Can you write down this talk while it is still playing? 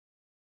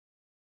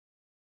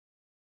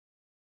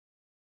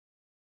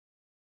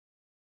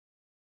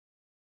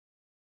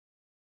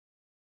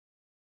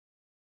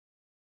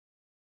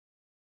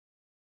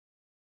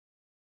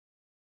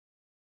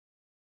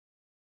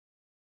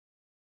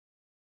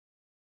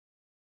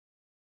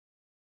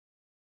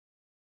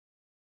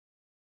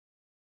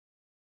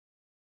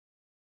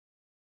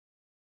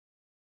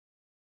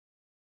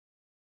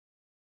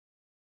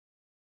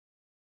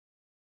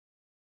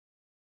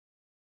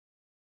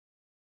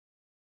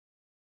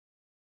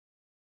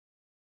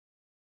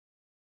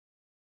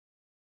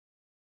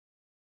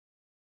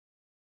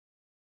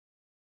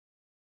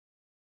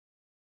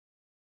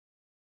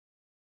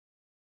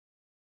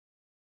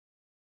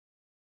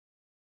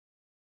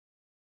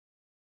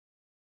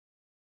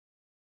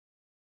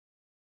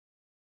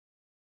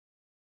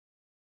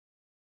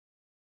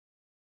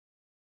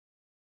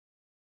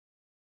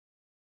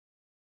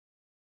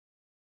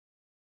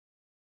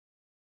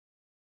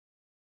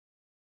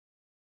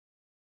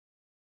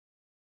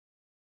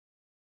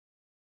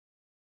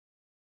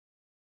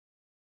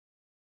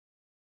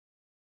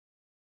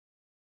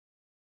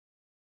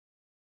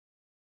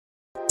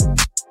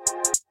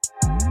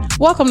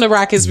Welcome to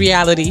Rock is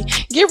Reality.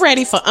 Get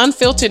ready for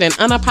unfiltered and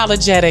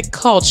unapologetic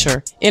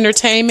culture,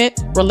 entertainment,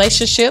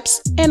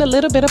 relationships, and a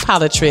little bit of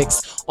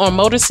politics on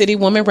Motor City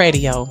Woman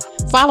Radio.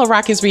 Follow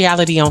Rock is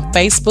Reality on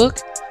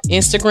Facebook,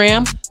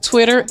 Instagram,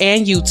 Twitter,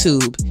 and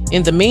YouTube.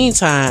 In the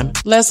meantime,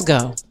 let's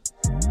go.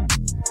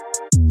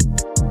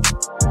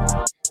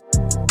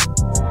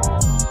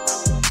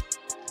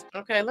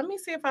 Okay, let me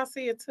see if I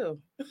see it too.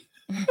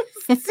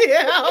 Wait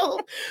a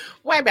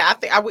minute. I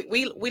think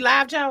we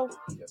live, Joe?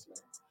 Yes, ma'am.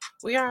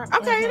 We are?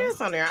 Okay, it is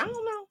on there. I don't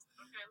know.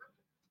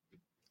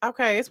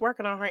 Okay, it's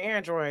working on her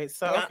Android.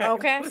 So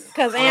okay.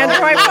 Because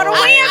Android for the win,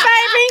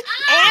 baby.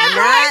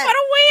 Android for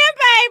the win,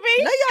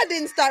 baby. No, y'all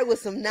didn't start with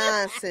some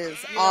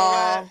nonsense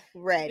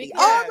already.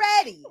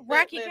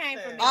 Rocky came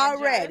from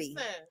already.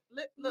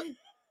 Look.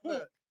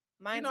 You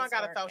know I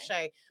gotta throw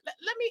shade.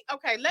 Let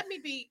me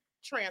be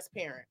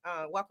transparent.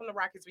 Welcome to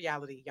Rocky's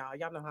Reality, y'all.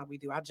 Y'all know how we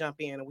do. I jump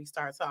in and we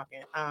start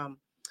talking.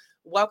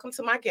 Welcome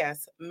to my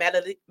guest,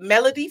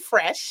 Melody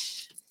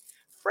Fresh.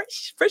 And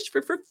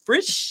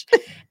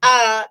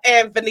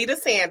Vanita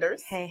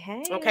Sanders. Hey.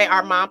 Okay,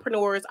 our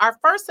mompreneurs, our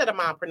first set of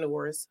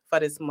mompreneurs for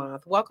this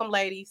month. Welcome,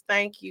 ladies.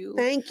 Thank you.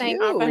 Thank you.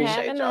 I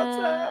appreciate y'all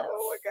time.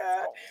 Oh my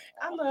God.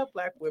 I love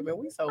Black women.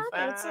 We so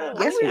fine.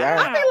 Yes, we are.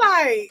 I feel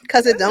like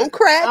because it don't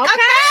crack. Okay.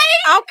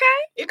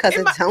 Because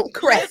it don't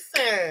crack.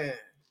 Listen.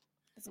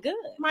 It's good.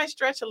 Might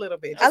stretch a little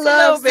bit. I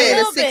love seeing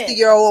a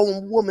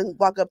 60-year-old woman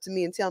walk up to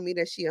me and tell me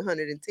that she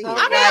 110. I'm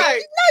like, no,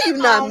 you're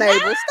not, Mabel.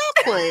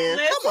 Stop playing.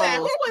 Listen, come on.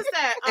 Who was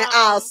that? And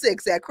all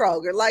 6 at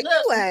Kroger. Like,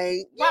 look, you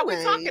ain't. While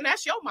we talking,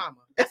 that's your mama.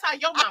 That's how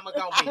your mama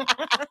gonna be.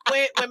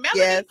 When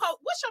Melody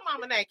what's your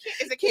mama name?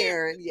 Is it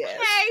Karen? Yes.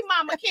 Hey,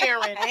 Mama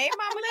Karen. Hey,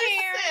 Mama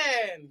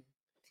Karen.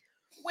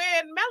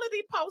 When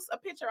Melody posts a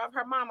picture of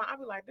her mama, I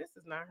be like, this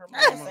is not her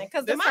mama.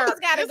 Because the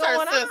mama's got it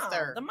going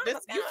on.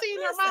 You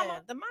seen her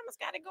mama? The mama's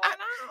got it going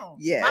on.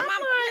 Yeah. My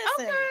mama,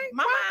 listen, okay,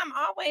 my mom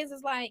always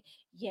is like,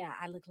 yeah,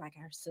 I look like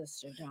her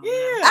sister, don't yeah.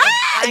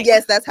 I? Like,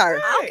 yes, that's her. Okay,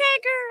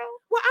 girl.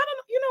 Well, I don't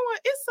know. You know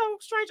what? It's so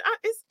strange.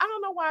 I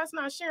don't know why it's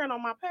not sharing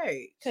on my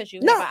page. Because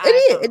you No,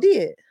 it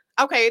did.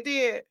 Okay, it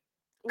did.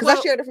 Because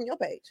I shared it from your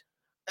page.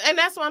 And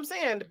that's what I'm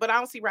saying. But I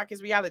don't see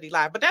Rocky's Reality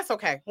Live. But that's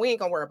okay. We ain't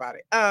gonna worry about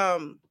it.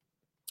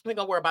 We ain't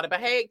gonna worry about it.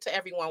 But hey to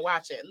everyone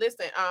watching.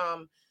 Listen,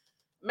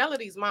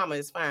 Melody's mama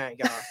is fine,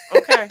 y'all.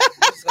 Okay. I'm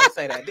just gonna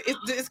say that.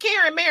 It's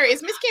Karen Mary.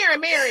 It's Miss Karen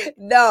Mary.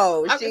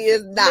 No, she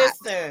is not.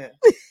 Listen.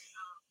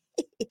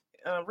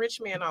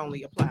 Rich men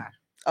only apply.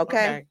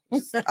 Okay.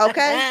 Get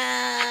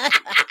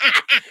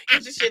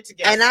your shit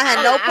together. And I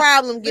had no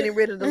problem getting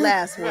rid of the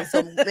last one.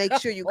 So make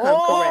sure you come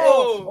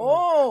correct.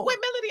 Wait,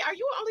 Melody, are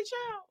you an only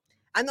child?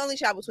 I'm the only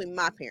child between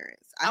my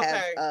parents. I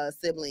have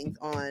siblings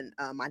on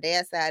my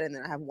dad's side, and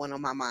then I have one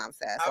on my mom's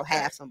side. So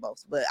halves on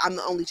both. But I'm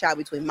the only child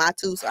between my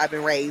two, so I've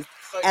been raised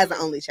as an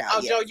only child.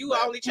 Oh, yes, Joe, you an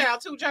only child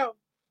too, Joe?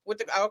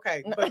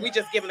 But we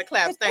just giving the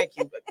claps. Thank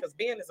you. Because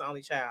Ben is the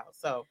only child.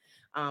 So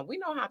we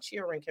know how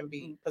children can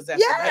be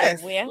possessive.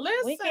 Yes.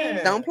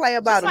 Listen. Don't play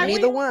about them,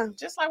 neither one.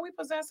 Just like we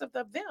possessive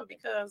of them,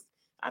 because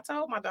I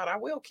told my daughter I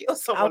will kill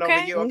someone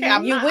over you. Okay, I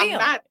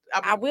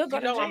will go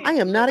to jail. I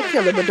am not a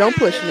killer, but don't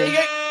push me.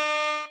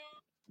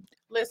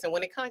 Listen,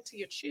 when it comes to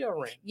your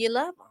children, you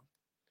love them.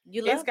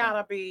 It's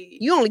gotta be.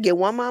 You only get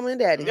one mama and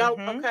daddy.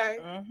 Okay.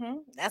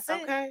 That's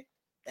it. Okay.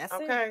 That's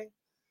okay.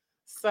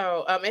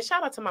 So, and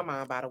shout out to my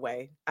mom, by the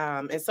way.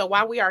 And so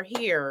while we are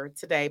here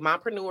today,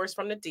 Mompreneurs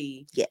from the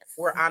D, yes,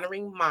 we're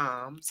honoring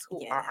moms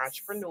who are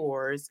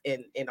entrepreneurs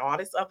and all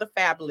this other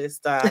fabulous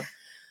stuff.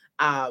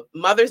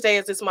 Mother's Day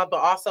is this month,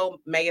 but also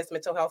May is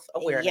Mental Health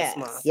Awareness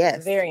Month.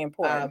 Yes, very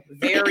important.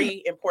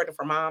 Very important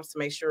for moms to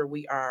make sure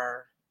we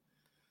are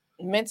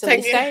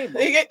mentally stable,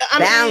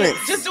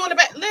 balanced, just doing the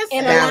best. Listen,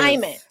 in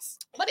alignment.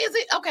 What is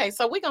it? Okay,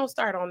 so we're gonna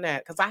start on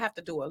that because I have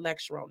to do a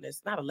lecture on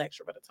this. Not a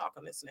lecture, but a talk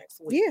on this next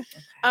week.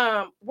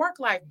 Yeah.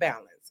 Work-life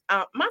balance.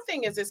 My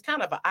thing is, it's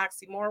kind of an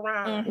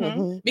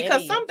oxymoron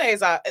because some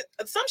days,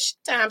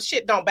 sometimes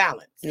shit don't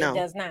balance. No, it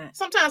does not.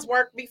 Sometimes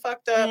work be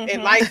fucked up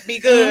and life be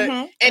good,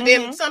 and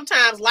then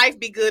sometimes life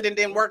be good and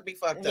then work be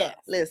fucked up.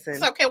 Listen.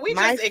 So can we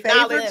just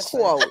acknowledge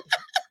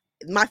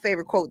my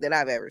favorite quote that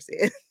I've ever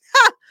said,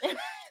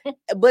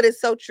 but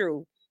it's so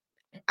true.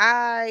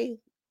 I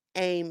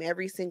aim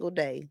every single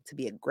day to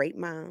be a great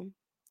mom,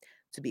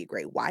 to be a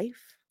great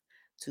wife,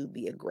 to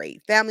be a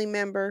great family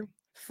member,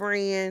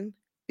 friend,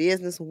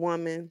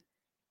 businesswoman,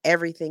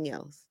 everything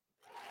else.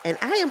 And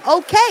I am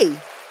okay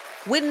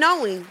with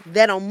knowing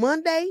that on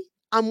Monday,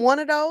 I'm one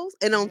of those,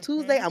 and on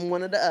Tuesday, I'm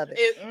one of the other.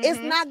 It's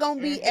not going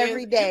to be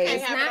every day. You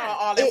can't have it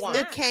all at once.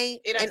 It can't.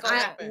 It ain't gonna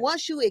happen.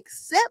 Once you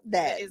accept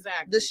that,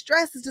 the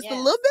stress is just a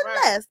little bit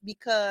less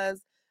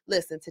because,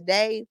 listen,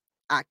 today,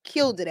 I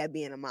killed it at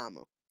being a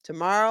mama.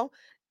 Tomorrow,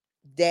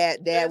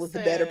 dad was the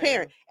better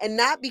parent, and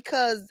not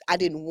because I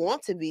didn't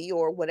want to be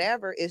or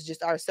whatever. It's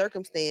just our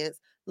circumstance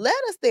led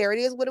us there. It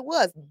is what it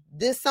was.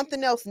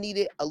 Something else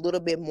needed a little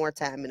bit more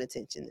time and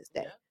attention this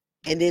day,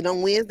 and then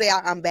on Wednesday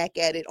I'm back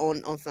at it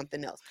on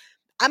something else.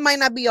 I might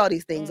not be all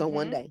these things on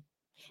one day.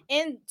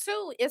 And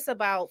two, it's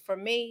about, for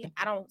me,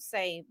 I don't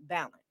say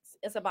balance.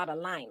 it's about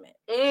alignment.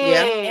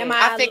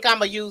 I think I'm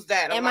gonna use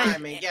that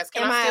alignment. Yes,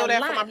 can I steal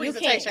that for my aligned?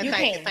 presentation?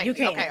 Thank you.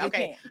 You Okay.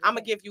 can. I'm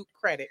gonna give you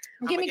credit.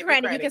 Give me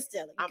credit. You can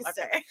steal it.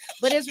 Okay.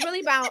 But it's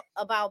really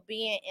about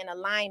being in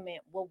alignment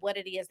with what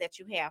it is that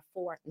you have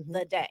for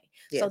the day.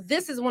 Yes. So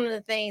this is one of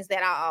the things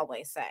that I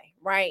always say,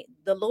 right?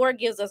 The Lord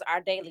gives us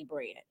our daily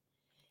bread.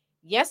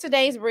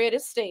 Yesterday's bread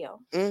is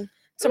stale.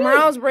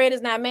 Tomorrow's bread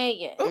is not made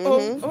yet.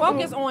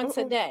 Focus on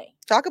today.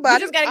 Talk about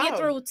it. You just got to get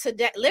through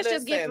today. Let's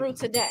just get through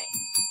today.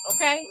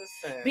 Okay?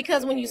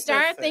 Because when you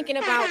start thinking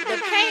about the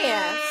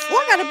past. Well,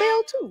 I got a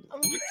bell too.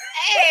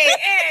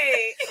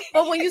 Hey.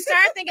 But when you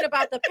start thinking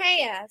about the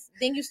past,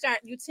 then you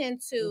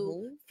tend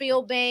to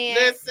feel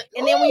bad.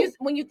 And then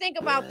when you think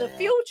about the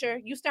future,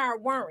 you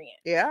start worrying.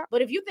 Yeah.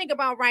 But if you think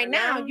about right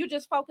now, you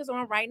just focus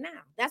on right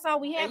now. That's all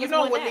we have. And you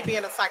know, with me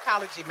being a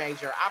psychology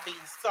major, I'll be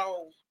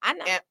so. I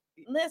know.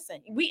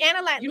 Listen, we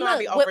analyze. You know,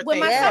 look, with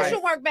my Yes.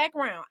 social work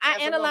background, I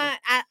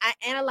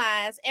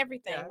analyze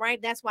everything. Yeah.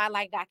 Right. That's why I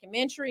like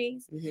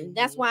documentaries.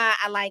 That's why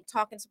I like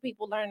talking to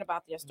people, learning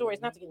about their stories,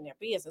 not to get in their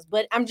business,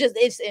 but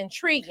it's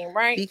intriguing,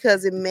 right?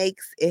 Because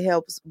it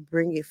helps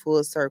bring it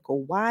full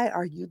circle. Why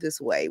are you this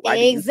way? Why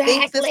do Exactly. you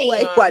think this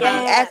way? Why do you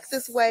act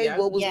this way? Yeah.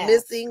 What was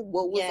missing?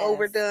 What was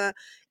overdone?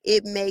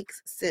 It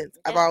makes sense.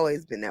 I've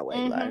always been that way.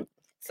 Like,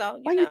 so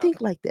why you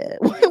think like that?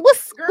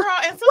 Girl,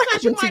 and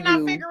sometimes you might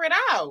not figure it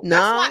out.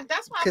 No,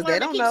 that's why I'm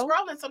learning to keep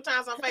scrolling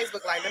sometimes on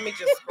Facebook. Like, let me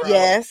just scroll.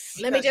 Yes.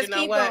 Let me just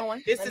keep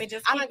going.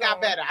 I done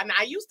got better. And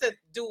I used to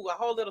do a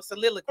whole little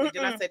soliloquy.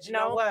 Then I said, you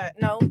know what?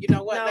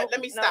 Let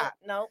me stop.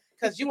 No.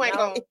 Because you ain't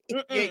gonna,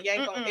 it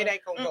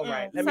ain't gonna go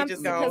right. Let me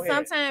just go ahead. Because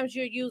sometimes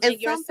you're using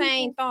your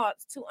sane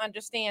thoughts to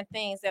understand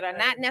things that are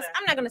not necessarily,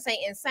 I'm not going to say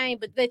insane,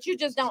 but that you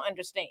just don't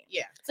understand.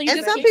 Yeah. So you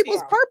and some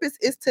people's purpose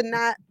is to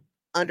not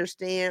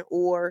understand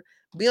or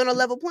be on a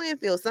level playing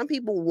field. Some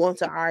people want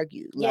to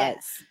argue. Like,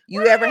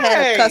 you ever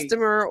had a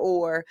customer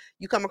or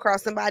you come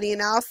across somebody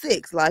in aisle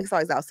 6? Like, it's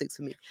always aisle 6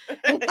 for me.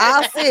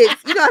 Aisle 6,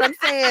 you know what I'm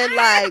saying?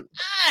 Like,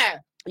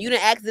 you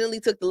done accidentally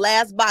took the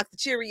last box of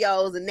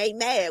Cheerios and they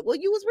mad. Well,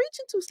 you was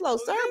reaching too slow,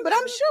 sir. But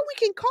I'm sure we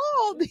can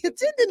call the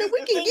attendant and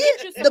we can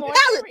get the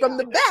pallet from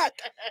the back.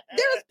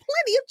 There's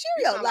plenty of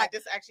Cheerios. Like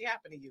this actually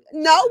happened to you.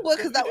 No,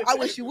 because I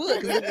wish you would.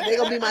 Because they're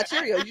gonna be my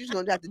Cheerios. You're just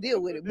gonna have to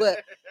deal with it.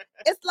 But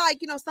it's like,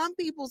 some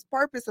people's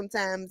purpose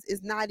sometimes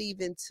is not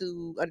even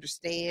to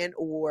understand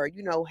or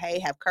hey,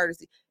 have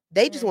courtesy.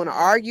 They just want to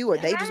argue or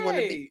they just want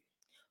to be.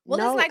 Well,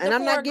 no, it's like and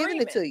I'm not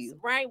giving it to you.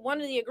 Right? One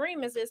of the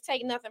agreements is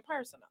take nothing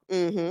personal.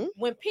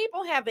 When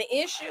people have an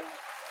issue,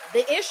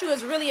 the issue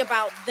is really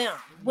about them.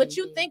 What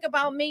you think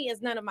about me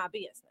is none of my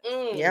business.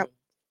 Yep.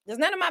 There's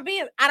none of my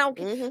business. I don't.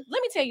 Let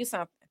me tell you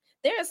something.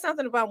 There is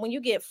something about when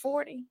you get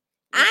 40.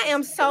 I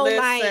am so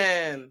like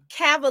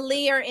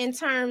cavalier in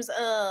terms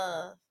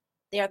of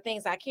there are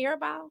things I care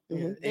about.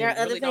 There are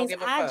other things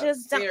I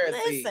just don't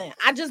listen.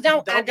 I just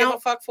don't. I don't give a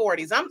fuck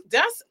 40s.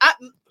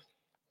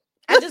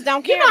 I just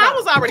don't care. I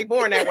was already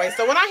born that way.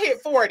 So when I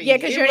hit 40,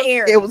 because you're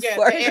Aries. It was that's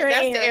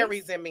the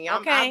Aries in me.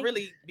 I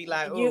really be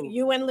like, ooh.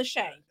 You and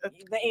Lachey,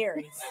 the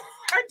Aries.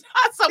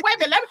 So wait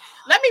a minute.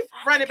 Let me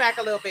run it back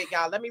a little bit,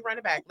 y'all. Let me run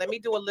it back. Let me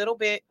do a little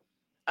bit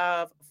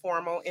of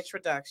formal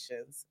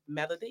introductions.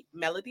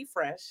 Melody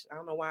Fresh. I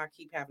don't know why I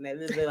keep having that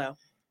little.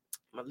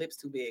 My lips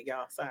too big,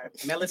 y'all. Sorry.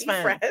 Melody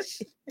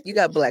Fresh. You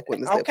got black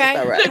women's lips. Okay.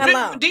 All right.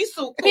 Hello.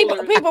 Diesel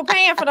people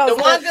paying for those.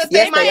 The one good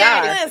thing my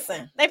daddy.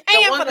 Listen, they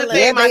paying for the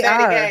lips my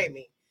daddy gave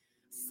me.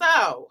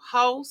 So,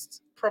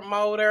 host,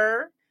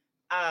 promoter,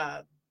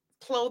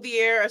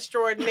 clothier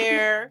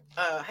extraordinaire,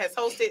 has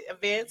hosted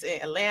events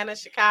in Atlanta,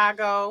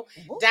 Chicago,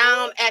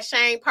 down at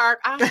Shane Park.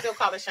 I still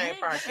call it Shane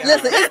Park. Y'all.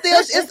 Listen,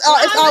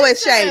 it's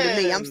always Shane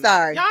to me. I'm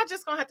sorry. Y'all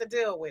just gonna have to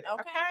deal with it.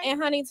 Okay.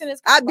 And Huntington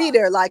is. I'd be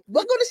there. Like,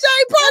 we'll go to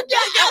Shane Park.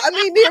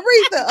 The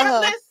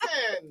Aretha.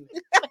 Listen.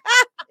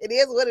 It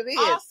is what it is.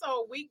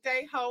 Also,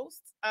 weekday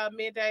host,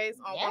 middays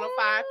on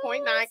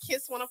 105.9,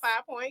 Kiss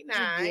 105.9.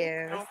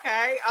 Yes.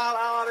 Okay.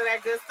 All of that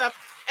good stuff.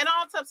 And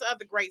all types of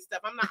other great stuff.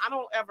 I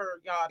don't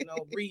ever, y'all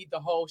know, read the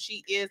whole.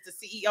 She is the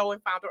CEO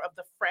and founder of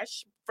the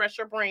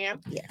Fresher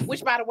brand. Yes.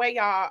 Which, by the way,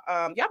 y'all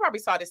probably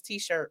saw this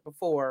t-shirt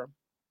before.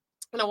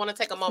 And I want to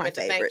take a moment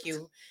to thank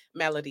you,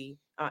 Melody.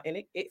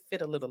 And it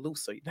fit a little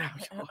looser now.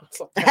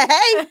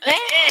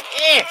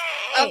 Hey.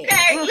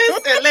 Okay,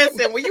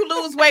 listen. When you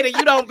lose weight and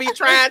you don't be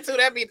trying to,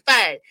 that be the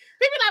thing.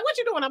 People like, what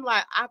you doing? I'm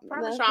like, I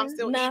promise you I'm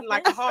still eating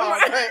like a hog.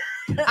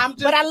 But I'm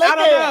just, I don't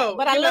know.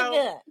 But I look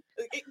good.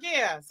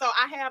 Yeah, so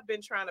I have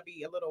been trying to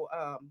be a little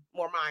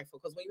more mindful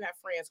because when you have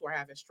friends who are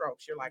having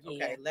strokes, you're like,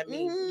 okay, let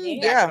me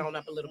back it on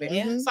up a little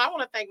bit. So I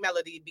want to thank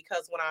Melody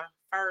because when I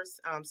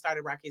first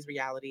started Rocky's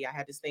Reality, I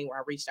had this thing where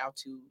I reached out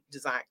to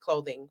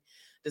clothing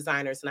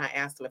designers and I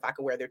asked them if I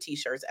could wear their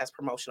t-shirts as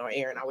promotional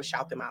air and I would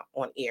shout them out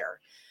on air.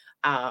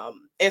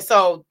 And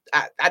so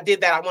I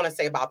did that. I want to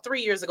say about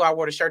 3 years ago, I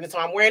wore the shirt, and so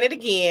I'm wearing it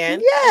again.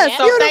 Yes,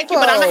 so beautiful. Thank you.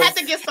 But I'm gonna have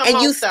to get some. And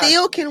more you stuff.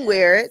 Still can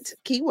wear it.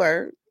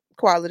 Keyword.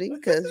 quality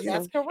because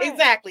that's correct.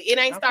 Exactly. It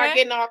ain't start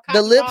getting all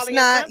the lips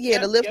not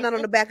the lips not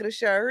on the back of the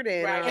shirt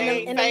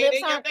and and the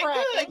lips aren't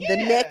cracked. The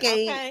neck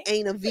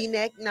ain't a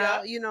V-neck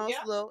now. You know,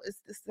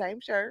 it's the same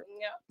shirt.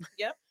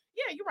 Yep.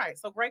 Yeah, you're right.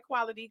 So great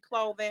quality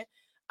clothing.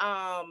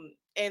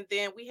 And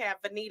then we have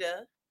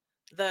Vanita,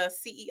 the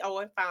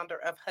CEO and founder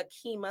of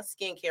Hakima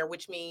Skincare,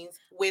 which means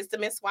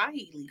wisdom in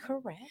Swahili.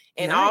 Correct.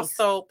 And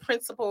also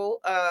principal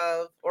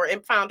of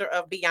and founder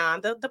of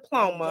Beyond the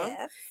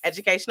Diploma,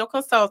 educational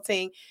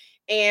consulting.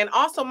 And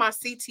also my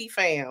CT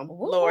fam,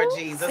 Lord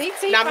Jesus.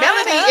 CT now,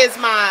 Melody is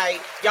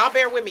y'all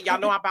bear with me. Y'all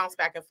know I bounce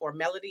back and forth.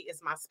 Melody is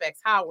my Specs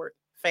Howard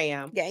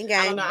fam. Gang.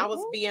 I don't know. I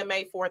was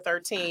BMA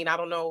 413. I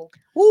don't know.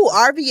 Ooh,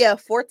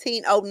 RVF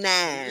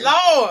 1409.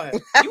 Lord,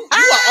 you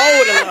an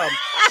old alum.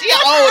 She an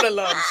old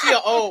alum. She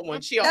an old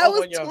one. She an that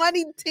old was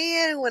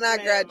 2010 when I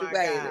graduated.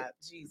 My God,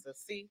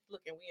 Jesus. See,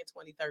 look, and we in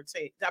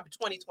 2013.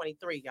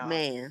 2023, y'all.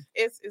 Man,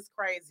 it's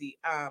crazy.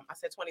 I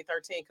said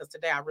 2013 because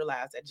today I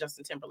realized that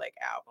Justin Timberlake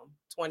album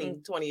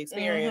 2020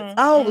 Experience.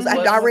 Oh,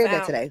 I read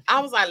that today. I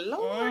was like,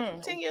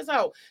 Lord, 10 years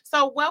old.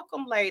 So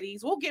welcome,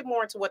 ladies. We'll get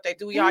more into what they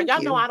do, y'all.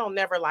 Y'all know I don't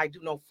never do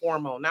no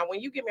formal. Now, when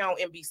you get me on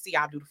NBC,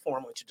 I'll do the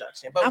formal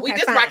introduction. But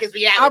this rock is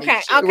reality.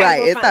 Okay,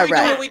 right. It's all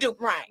right. We do.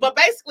 Right. But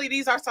basically,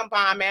 these are some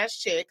bomb ass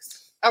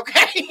chicks.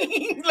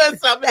 Okay, let's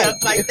sum it up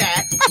like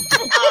that.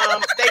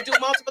 They do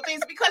multiple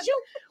things because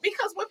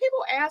when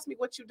people ask me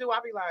what you do,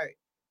 I'll be like,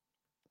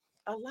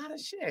 a lot of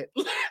shit.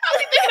 I'll be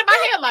thinking in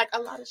my head like a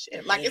lot of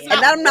shit. Like it's not.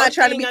 And I'm not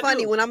trying to be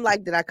funny when I'm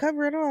like, did I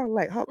cover it all?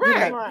 Like,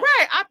 right.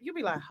 You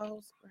be like,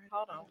 hold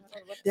on.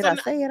 Did I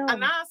say it all?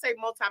 And I say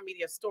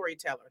multimedia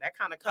storyteller. That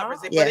kind of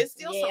covers it, but it's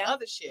still some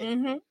other shit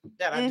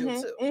that I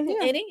do too.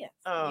 It is.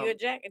 You're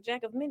a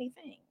jack of many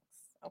things.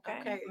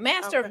 Okay.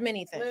 Master of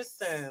many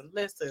things.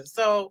 Listen.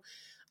 So,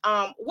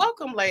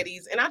 welcome,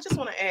 ladies, and I just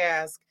want to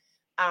ask,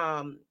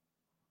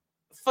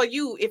 for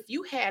you, if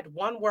you had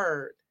one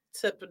word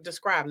to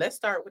describe, let's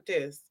start with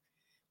this.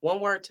 One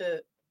word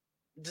to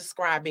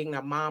describe being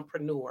a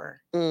mompreneur,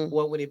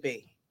 what would it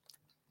be?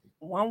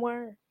 One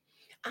word?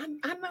 I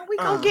know we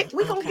gonna get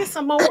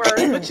some more words,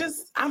 but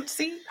just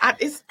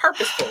it's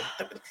purposeful.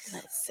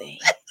 Let's see.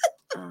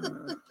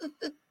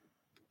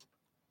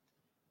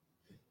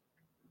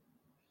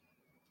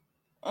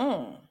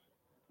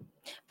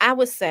 I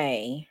would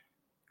say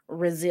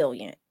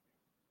resilient,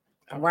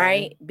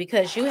 right?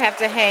 Because you have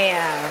to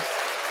have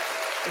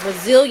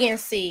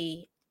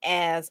resiliency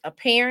as a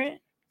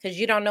parent because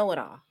you don't know it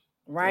all,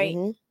 right?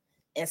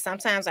 And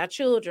sometimes our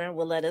children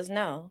will let us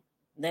know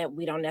that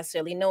we don't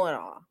necessarily know it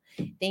all.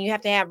 Then you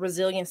have to have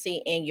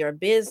resiliency in your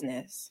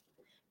business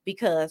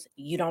because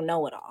you don't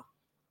know it all,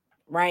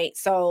 right?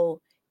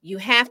 So you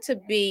have to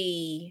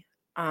be,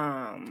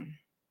 you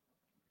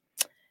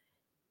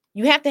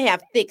have to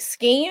have thick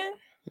skin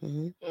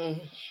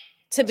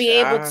to be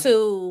able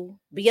to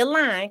be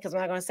aligned, because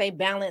I'm not going to say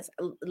balance,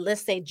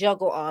 let's say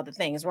juggle all the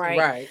things, right?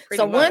 Right.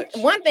 So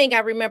one thing I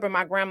remember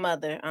my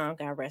grandmother,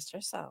 God rest her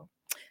soul,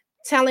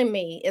 telling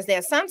me is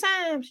that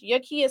sometimes your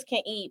kids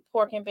can eat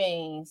pork and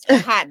beans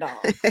and hot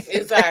dogs.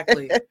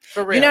 Exactly.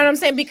 For real. You know what I'm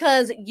saying?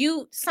 Because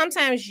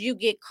sometimes you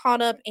get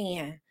caught up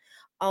in,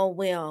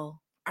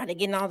 are they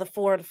getting all the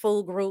four of the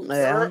food groups?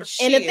 Yeah.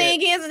 And the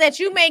thing is that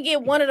you may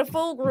get one of the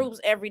food groups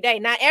every day.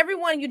 Not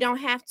everyone, you don't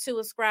have to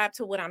ascribe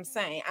to what I'm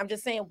saying. I'm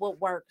just saying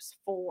what works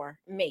for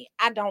me.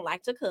 I don't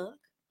like to cook.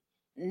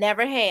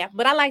 Never have,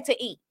 but I like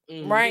to eat,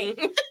 right?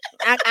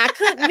 I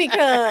cook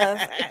because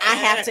I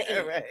have to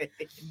eat. Right.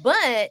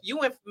 But you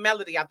and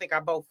Melody, I think,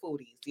 are both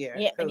foodies.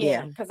 Yeah.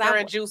 Because her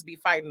and Juice be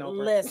fighting over.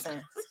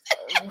 Listen.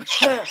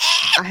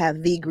 I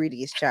have the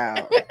greediest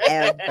child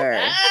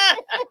ever.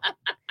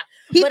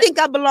 He think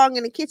I belong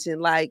in the kitchen,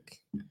 like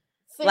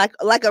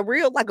a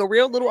real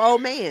little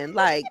old man.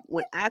 Like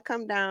when I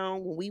come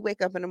down, when we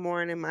wake up in the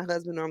morning, my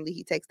husband normally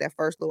he takes that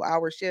first little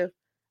hour shift.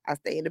 I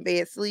stay in the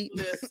bed, sleep.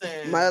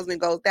 Listen. My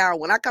husband goes down.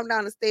 When I come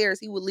down the stairs,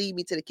 he will lead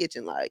me to the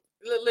kitchen, like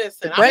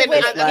listen. Get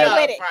with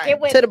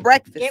it. To the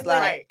breakfast, Get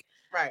like.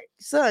 Right.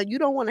 Son, you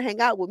don't want to hang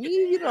out with me.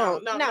 You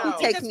don't. No.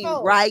 He takes me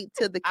right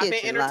to the kitchen.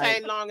 I've been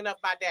entertained long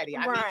enough by Daddy.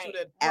 I need you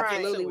to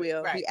absolutely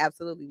will. Right. He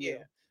absolutely will.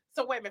 Yeah.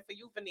 So wait a minute, for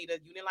you, Vanita,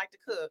 you didn't like to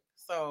cook,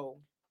 so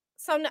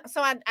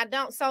I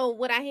don't. So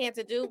what I had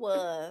to do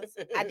was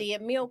I did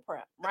meal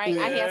prep, right?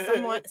 I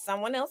had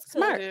someone else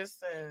cook,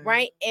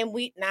 right? And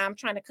now I'm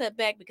trying to cut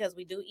back because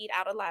we do eat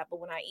out a lot.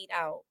 But when I eat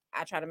out,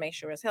 I try to make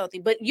sure it's healthy.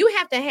 But you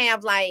have to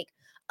have like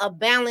a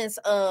balance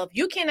of,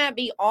 you cannot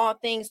be all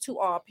things to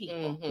all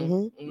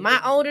people.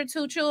 My older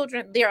two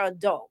children, they're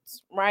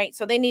adults, right?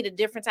 So they need a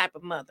different type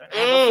of mother. I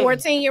have a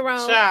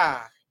 14-year-old.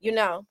 You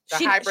know, the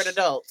hybrid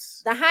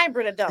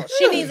adults.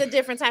 She needs a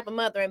different type of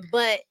mothering,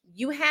 but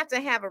you have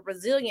to have a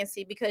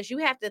resiliency because you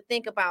have to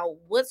think about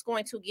what's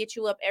going to get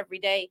you up every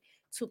day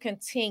to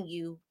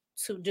continue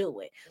to do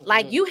it.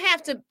 Like you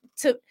have to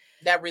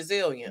that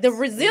resilience. The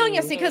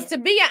resiliency, because to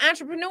be an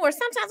entrepreneur,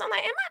 sometimes I'm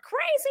like, am I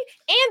crazy?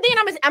 And then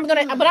I'm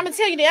gonna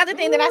tell you the other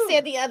thing that I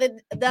said the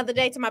other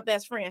day to my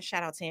best friend.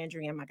 Shout out to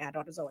Andrea and my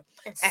goddaughter Zoe.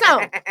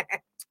 So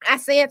I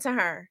said to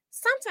her,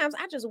 sometimes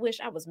I just wish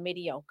I was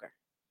mediocre.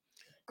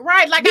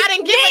 Right, like I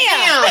didn't give a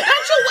damn.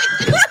 Don't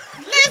you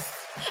listen?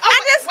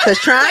 Because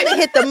trying to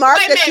hit the mark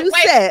that you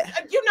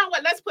set. You know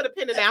what? Let's put a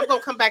pin in that. I'm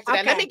gonna come back to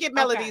that. Let me give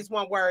Melody's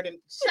one word and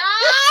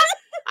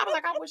I was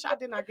like, I wish I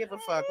did not give a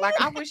fuck. Like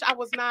I wish I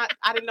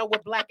didn't know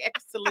what Black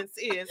excellence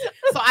is,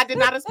 so I did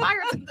not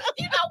aspire to.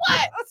 You know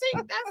what? See,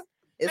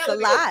 it's a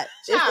lot.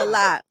 It's a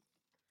lot.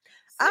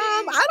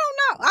 I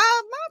don't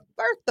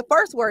know. The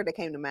first word that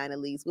came to mind, at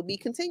least, would be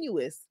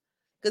continuous,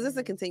 because it's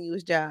a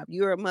continuous job.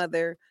 You're a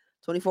mother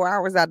 24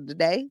 hours out of the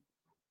day.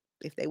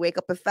 If they wake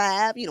up at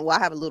 5, I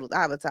have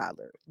a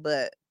toddler,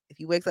 but if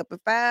he wakes up at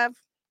 5,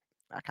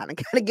 I kind of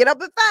gotta get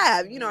up at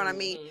 5. You know what I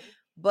mean?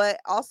 But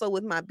also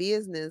with my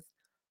business,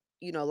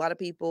 a lot of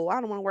people, I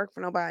don't want to work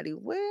for nobody.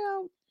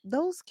 Well,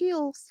 those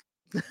skills,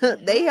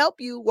 they help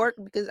you work,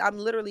 because I'm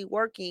literally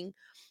working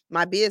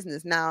my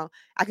business. Now,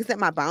 I can set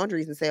my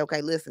boundaries and say,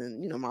 okay,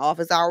 listen, my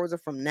office hours are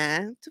from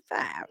 9 to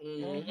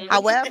 5.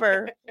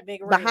 However,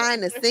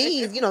 behind the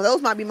scenes,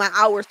 those might be my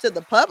hours to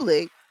the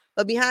public,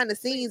 but behind the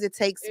scenes, it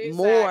takes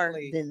more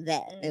than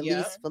that, at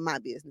least for my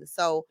business.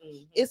 So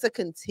it's a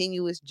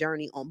continuous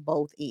journey on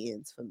both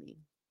ends for me.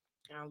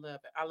 I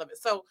love it.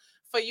 So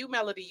for you,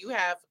 Melody, you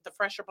have the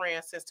Fresher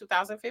brand since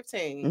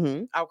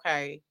 2015.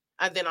 Okay.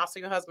 And then also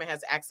your husband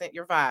has Accent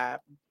Your Vibe.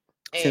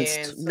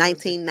 Since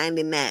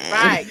 1999.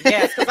 Right,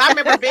 yes. Because I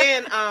remember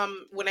Ben,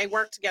 when they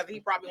worked together, he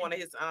brought me one of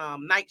his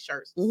night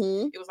shirts.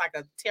 It was like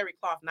a terry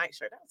cloth night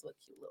shirt. That was a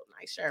cute little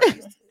night shirt.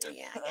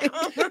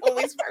 When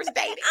we first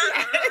dated.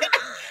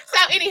 So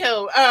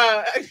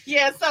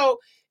anywho, so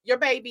your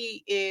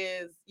baby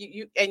is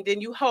you and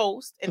then you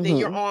host, and then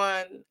you're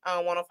on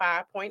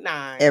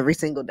 105.9 every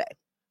single day.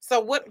 So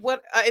what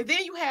and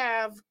then you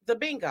have the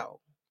bingo.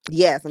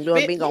 Yes, I'm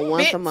doing bingo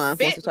once a month,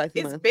 once or twice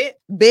a month.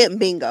 Bent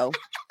bingo.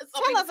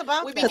 Tell us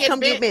about it. Come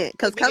get bent.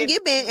 Because come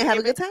get bent and have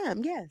a good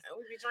time. Yes.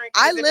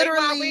 I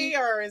literally,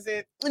 or is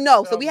it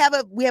no? So we have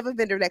a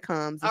vendor that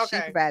comes and she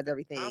provides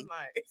everything. I'm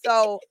like,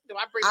 so do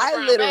I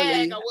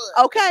literally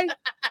okay.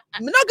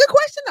 No, good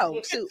question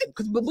though.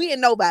 But we ain't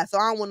nobody, so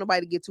I don't want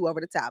nobody to get too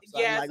over the top. So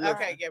yes, I'm like,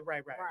 okay, yeah,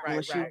 right.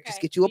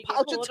 Just get you a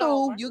pouch or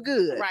two. You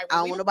good. Right. I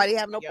don't want nobody to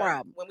have no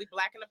problem. When we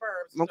black in the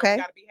burbs, okay,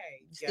 gotta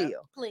behave.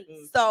 Still,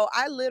 please. So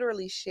I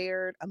literally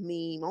shared a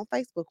meme on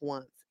Facebook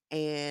once,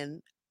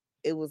 and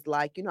it was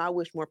like, I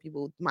wish more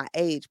people my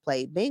age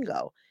played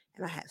bingo.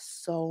 And I had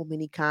so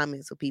many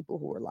comments of people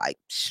who were like,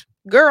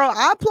 girl,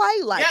 I'll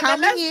play. Like,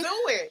 let's do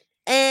it.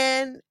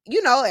 And,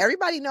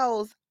 everybody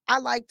knows I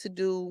like to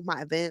do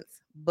my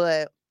events,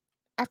 but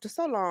after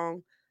so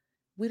long,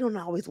 we don't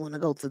always want to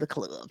go to the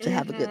club to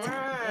have a good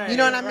time. Right, you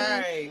know what I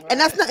mean? And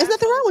it's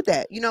nothing wrong with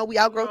that. We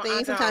outgrow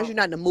things. Sometimes you're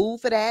not in the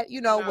mood for that,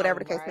 whatever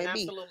the case may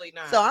be. Absolutely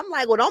not. So I'm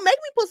like, well, don't make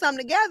me put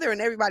something together.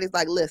 And everybody's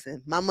like,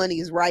 listen, my money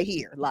is right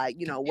here. Like,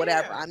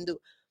 whatever I'm doing.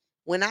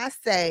 When I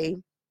say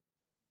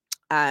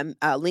I'm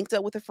linked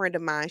up with a friend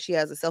of mine, she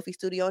has a selfie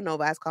studio in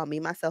Novi. It's called Me,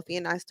 My Selfie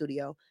and I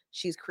Studio.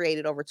 She's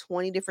created over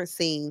 20 different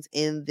scenes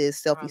in this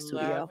selfie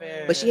studio.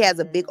 But she has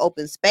a big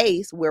open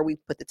space where we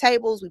put the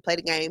tables, we play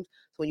the games.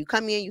 So when you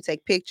come in, you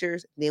take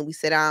pictures, then we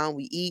sit down,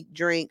 we eat,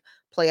 drink,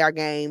 play our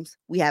games.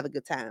 We have a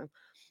good time.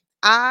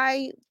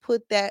 I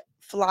put that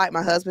flight.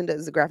 My husband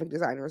is a graphic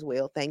designer as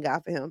well. Thank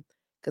God for him.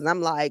 Because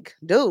I'm like,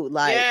 dude,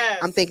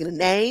 I'm thinking of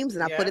names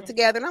and I put it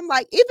together. And I'm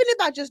like, even if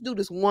I just do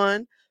this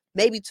one,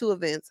 maybe 2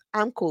 events,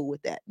 I'm cool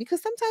with that,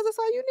 because sometimes that's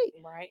all you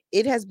need. Right.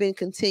 It has been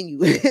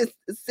continuous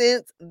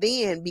since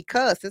then,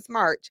 since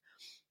March,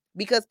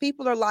 because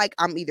people are like,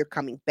 I'm either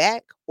coming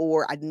back,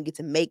 or I didn't get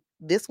to make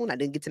this one, I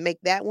didn't get to make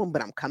that one,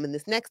 but I'm coming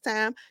this next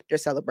time. They're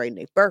celebrating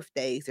their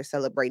birthdays, they're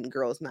celebrating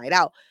girls' night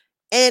out.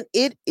 And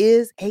it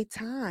is a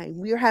time.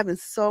 We are having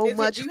so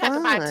much fun. Do you have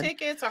to buy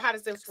tickets, or how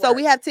does this work? So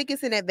we have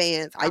tickets in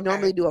advance. Okay. I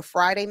normally do a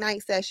Friday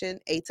night session,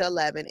 8 to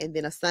 11, and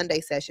then a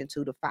Sunday session,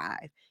 2 to 5.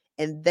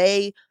 And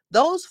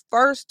those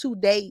first 2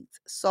 dates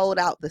sold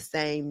out the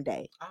same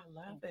day. I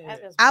love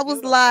it. I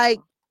was like,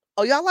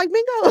 oh, y'all like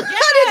bingo?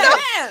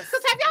 Yes.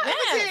 Because have y'all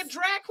ever did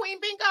drag queen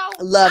bingo?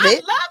 Love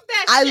it. I love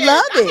that I shit.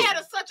 love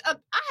it.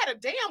 I had a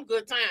damn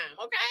good time,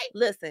 okay?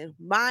 Listen,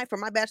 for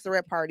my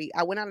bachelorette party,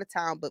 I went out of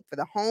town, but for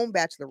the home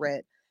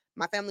bachelorette,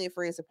 my family and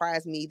friends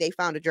surprised me. They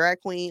found a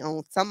drag queen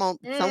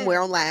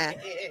somewhere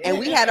online, and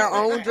we had our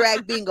own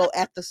drag bingo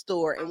at the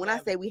store. And when I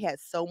say we had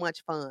so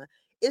much fun,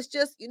 it's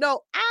just,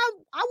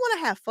 I want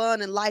to have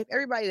fun in life.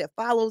 Everybody that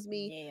follows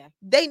me,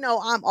 they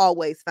know I'm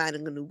always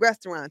finding a new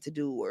restaurant to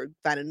do, or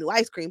finding a new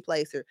ice cream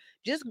place, or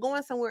just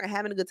going somewhere and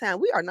having a good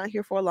time. We are not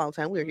here for a long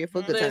time. We are here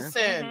for a good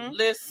time.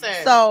 Listen.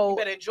 So you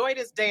better enjoy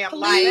this damn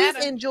life.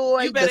 Please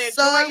enjoy the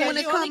sun when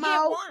it come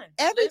out.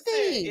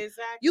 Everything.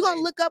 Exactly. You're going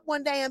to look up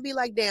one day and be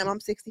like, damn, I'm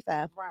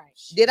 65. Right.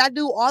 Did I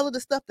do all of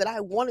the stuff that I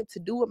wanted to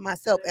do with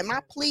myself? Am I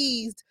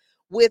pleased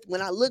with,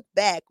 when I look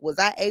back, was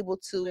I able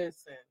to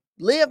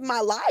live my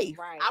life?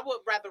 Right. I would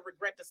rather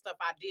regret the stuff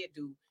I did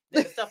do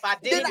than the stuff I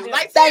didn't do.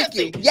 Like, thank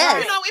you.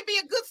 Yes. It'd be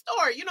a good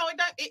story. Even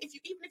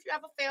if you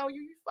have a failure,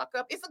 you fuck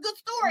up, it's a good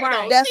story.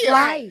 Right. That's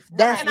life.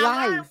 That's life.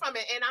 I learned from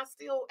it, and I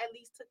still at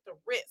least took the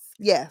risk.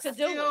 Yes. To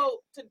do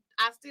it.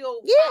 I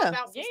still found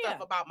out some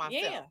stuff about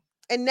myself. Yeah.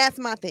 And that's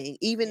my thing.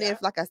 Even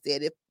if, like I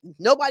said, if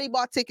nobody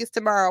bought tickets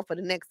tomorrow for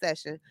the next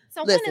session,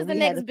 so when is the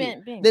next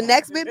bingo? The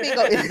next bingo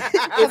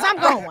because I'm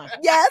going.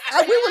 Yes,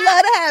 we would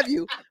love to have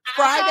you.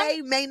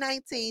 Friday, May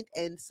 19th,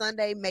 and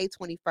Sunday, May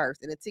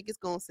 21st, and the tickets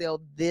gonna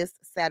sell this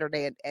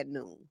Saturday at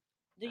noon.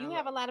 Do you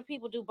have a lot of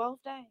people do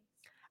both days?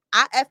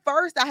 At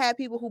first I had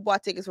people who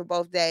bought tickets for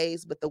both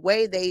days, but the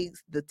way the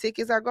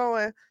tickets are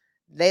going,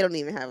 they don't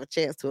even have a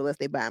chance to unless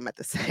they buy them at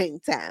the same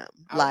time.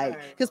 Like,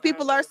 because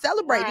people are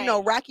celebrating. You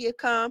know, Rocky had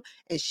come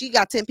and she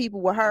got 10 people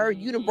with her.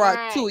 You done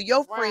brought 2 of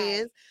your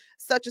friends.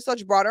 Such and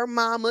such brought her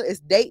mama. It's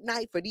date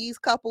night for these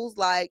couples.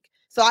 Like,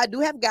 so I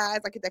do have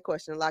guys. I get that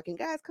question. Like, can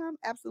guys come?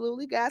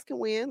 Absolutely, guys can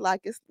win.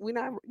 Like, we're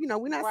not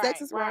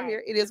sexist around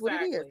here. It is what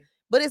it is.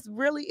 But it's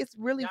really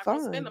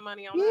fun. Spend the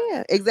money on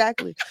that.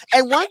 Exactly.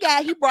 And one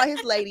guy, he brought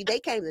his lady. They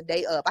came the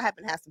day up. I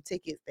happen to have some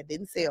tickets that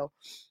didn't sell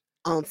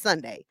on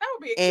Sunday. That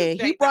would be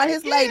and he brought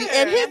his lady,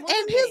 and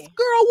his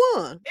girl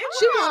won.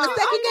 She won the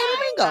second game of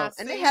bingo,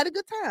 and they had a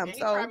good time. And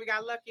so he probably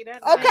got lucky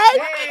that night. Okay.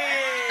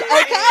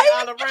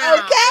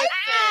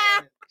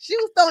 She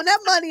was throwing that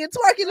money and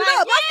twerking it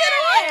up.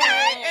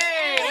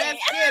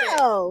 Let's get it.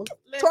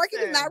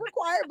 Twerking is not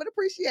required, but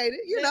appreciated.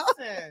 You know.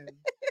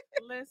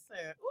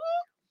 Listen.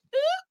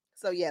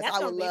 So yes, I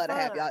would love to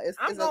have y'all. It's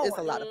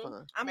a lot of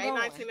fun. May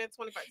 19th and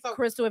 21st. So,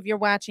 Crystal, if you're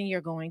watching,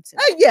 you're going to.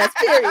 Yes,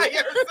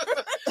 period.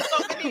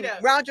 So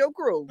Vanita, round your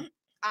crew.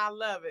 I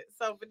love it.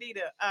 So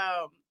Vanita,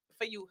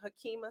 for you,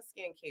 Hakima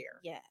Skincare.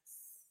 Yes.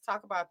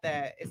 Talk about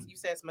that. You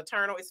said it's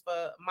maternal. It's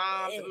for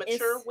moms and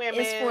mature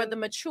women. It's for the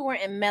mature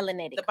and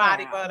melanated. The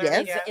body butter.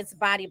 Yes. It's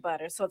body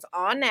butter. So it's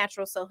all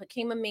natural. So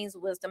Hakima means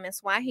wisdom in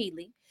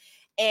Swahili.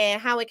 And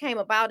how it came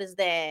about is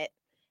that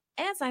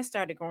as I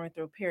started going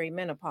through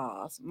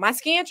perimenopause, my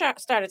skin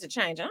started to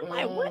change. I'm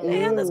like, what the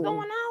hell is going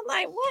on?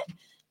 Like, what?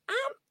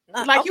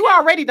 You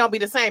already don't be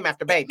the same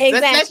after baby.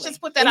 Exactly. Let's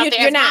just put that out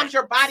there. Not.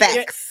 Your body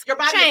is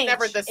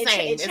never the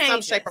same in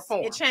some shape or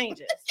form. It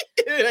changes.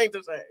 It ain't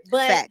the same.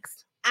 But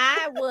Facts.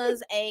 I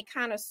was a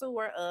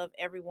connoisseur of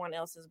everyone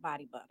else's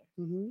body butter.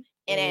 Mm-hmm.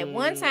 And at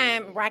one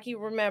time, Rocky,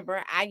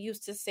 remember, I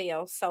used to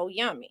sell So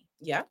Yummy.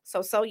 Yeah.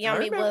 So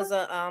Yummy was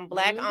a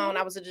black owned.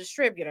 I was a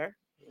distributor.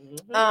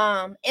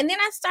 Mm-hmm. And then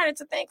I started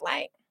to think,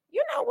 like,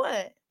 you know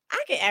what?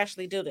 I could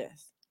actually do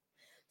this.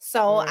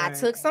 So I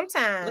took some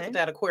time. Look at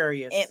that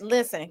Aquarius. And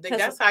listen,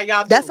 that's how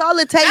y'all do. That's all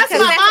it takes. That's my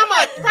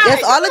mama. Right.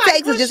 That's all it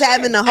takes is just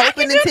having the hope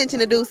and intention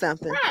to do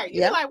something. Right.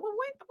 You're like, well,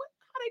 wait, how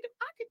they do?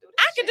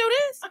 I could do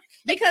this.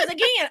 Because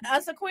again,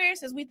 us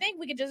Aquariuses, we think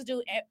we could just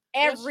do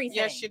everything.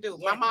 Yes, you do.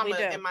 My mama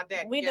and my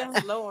dad. We do.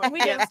 Lord.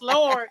 Yes,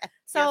 Lord.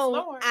 So yes,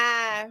 Lord.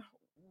 I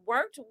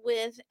worked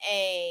with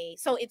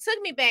so it took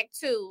me back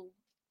to,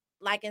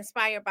 like,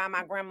 inspired by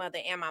my grandmother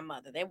and my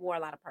mother. They wore a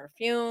lot of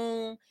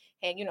perfume,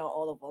 had,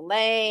 Olive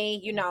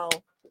Olay,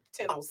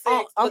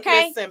 1006.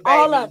 Okay, listen,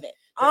 all of it.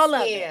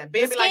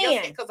 Baby, the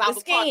skin. Because I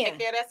was taught to take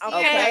care of that skin.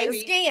 Okay, the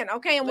skin.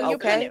 Okay, and when you're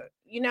putting it,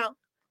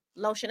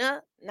 lotion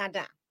up, not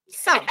down.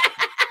 So,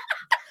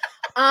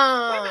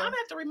 I'm gonna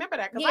have to remember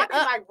that because I be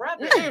like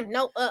rubbing.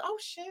 No, oh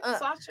shit,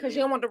 because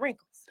you don't want the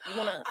wrinkles. You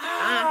want to,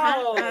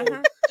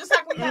 just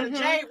like when you had a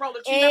jade roller.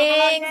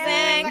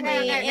 Exactly.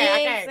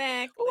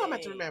 Oh, I'm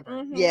about to remember.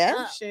 Mm-hmm.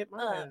 Yeah. Shit,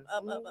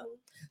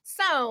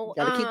 So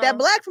gotta keep that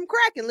black from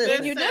cracking.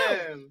 Listen, you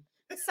do.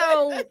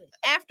 So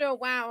after a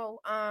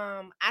while,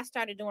 I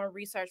started doing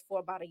research for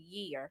about a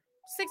year.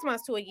 6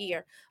 months to a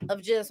year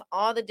of just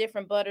all the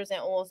different butters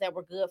and oils that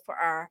were good for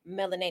our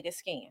melanated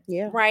skin.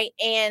 Yeah. Right.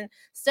 And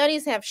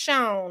studies have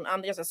shown,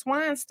 there's a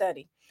Swan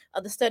study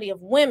of the study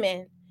of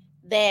women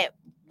that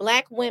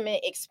Black women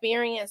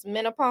experience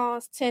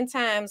menopause 10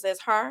 times as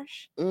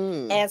harsh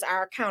as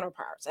our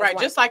counterparts. Right.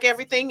 Just like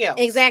everything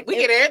else. Exactly.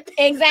 We get everything.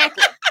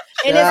 Exactly.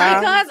 And it's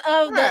because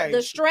of the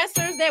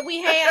stressors that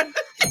we have.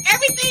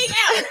 Everything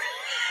else.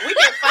 We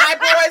get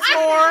fibroids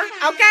more,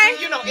 okay?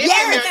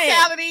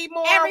 Infertility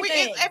more.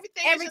 Everything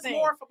is just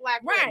more for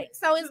Black women. Right.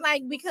 So it's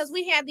like because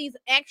we have these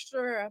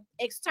extra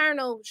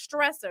external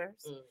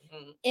stressors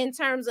in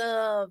terms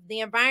of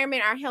the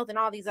environment, our health, and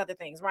all these other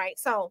things, right?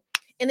 So,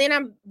 and then I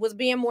was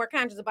being more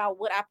conscious about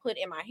what I put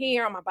in my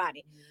hair, on my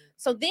body.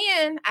 So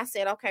then I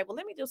said, okay, well,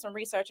 let me do some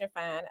research and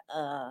find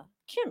a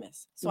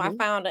chemist. So I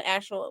found an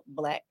actual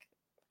Black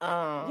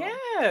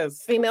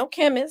female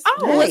chemist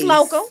who is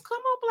local.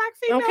 Come on, Black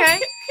female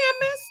chemist.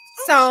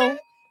 So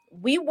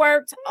we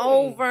worked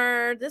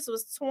over, this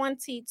was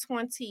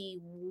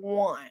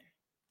 2021,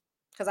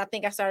 because I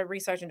think I started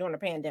researching during the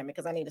pandemic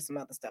because I needed some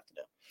other stuff to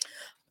do.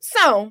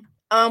 So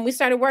we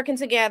started working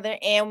together,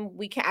 and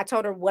I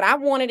told her what I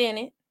wanted in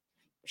it.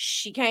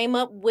 She came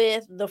up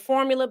with the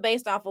formula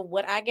based off of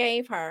what I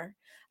gave her.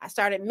 I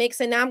started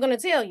mixing. Now I'm going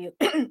to tell you,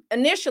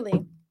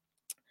 initially,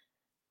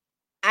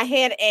 I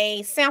had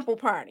a sample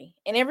party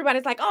and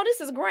everybody's like, oh,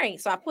 this is great.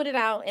 So I put it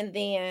out and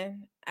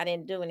then I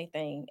didn't do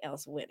anything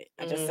else with it.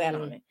 I just sat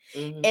on it.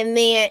 And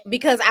then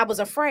because I was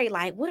afraid,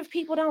 like, what if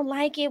people don't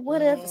like it?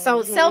 What if?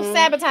 So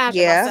self-sabotage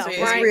myself, it's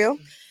right? real.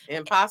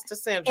 Imposter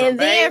syndrome. And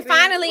then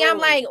finally I'm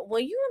like, well,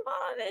 you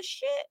involved this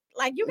shit.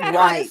 Like you got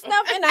all this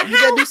stuff in the house. You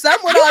gotta do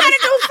something with you all gotta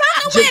this. do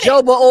something with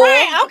Jojoba oil.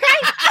 Right, okay.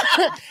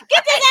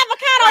 Get this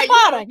avocado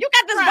butter. You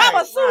got this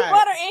baba soup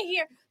butter in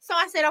here. So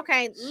I said,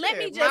 okay, let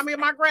me just. Remind me of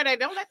my granddad.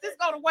 Don't let this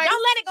go to waste.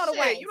 Don't let it go to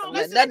waste. You don't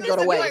let nothing go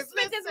to waste.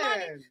 Spend this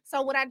money.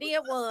 So what I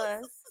did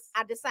was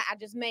I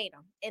just made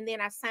them, and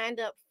then I signed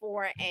up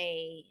for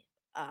a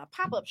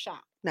pop-up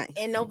shop. Nice.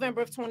 In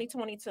November of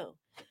 2022.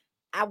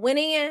 I went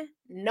in,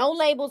 no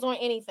labels on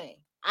anything.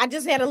 I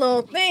just had a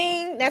little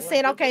thing that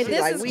said, okay,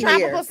 this is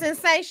tropical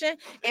sensation,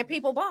 and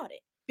people bought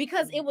it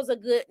because it was a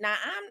good. Now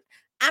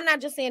I'm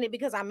not just saying it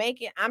because I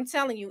make it. I'm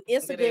telling you,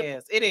 it's a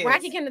good. It is.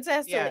 Rocky can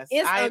attest to it.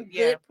 It's a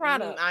good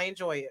product. I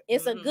enjoy it.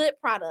 It's a good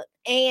product,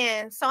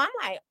 and so I'm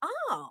like,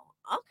 oh,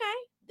 okay,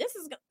 this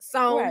is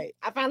so. Right.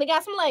 I finally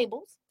got some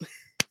labels,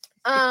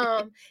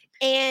 and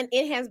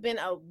it has been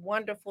a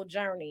wonderful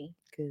journey.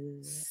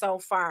 Good. So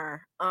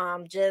far,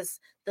 just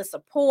the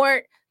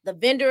support, the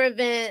vendor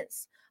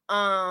events,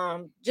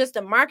 just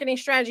the marketing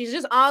strategies,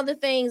 just all the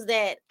things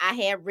that I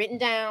had written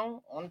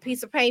down on a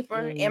piece of paper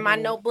in my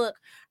notebook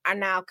are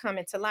now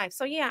coming to life.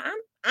 So yeah,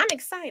 I'm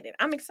excited.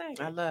 I'm excited.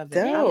 I love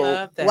that. I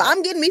love that. Well,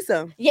 I'm getting me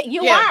some. Yeah,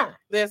 you are.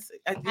 This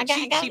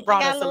she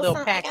brought us a little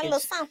package.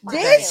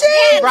 Did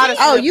she? Brought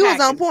us you was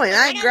on point.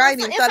 I ain't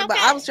even thought about.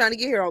 I was trying to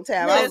get here on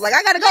time. I was like,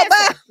 I gotta go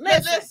back.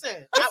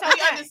 Listen.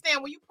 We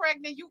understand when you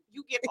pregnant, you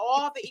get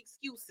all the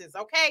excuses.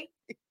 Okay.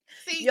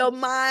 See, your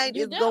mind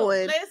is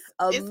going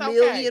a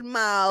million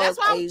miles. That's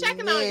why I was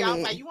checking on you. I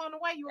was like, you on the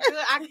way? You were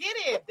good. I get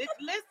it.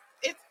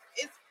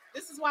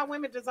 This is why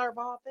women deserve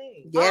all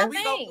things. Yeah,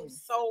 we go through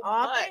so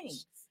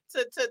much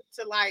to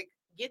like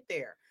get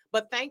there.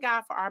 But thank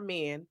God for our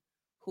men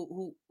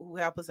who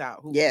help us out,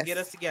 who get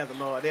us together,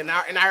 Lord, in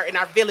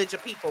our village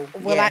of people.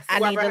 Well,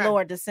 I need the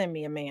Lord to send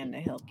me a man to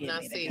help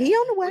get me together. He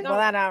on the way. Well,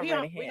 I'm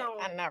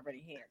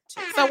already here.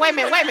 So wait a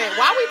minute. Why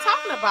are we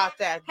talking about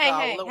that?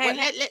 Hey,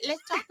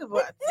 let's talk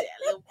about that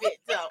a little bit.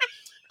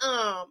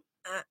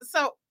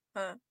 So,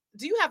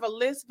 do you have a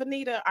list,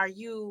 Vanita? Are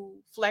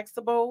you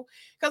flexible?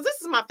 Because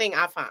this is my thing.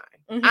 I find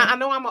I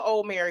know I'm an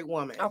old married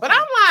woman, but I'm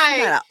like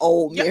not an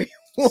old married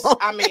woman.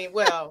 I mean,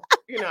 well,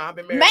 I've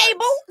been married.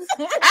 Mabel.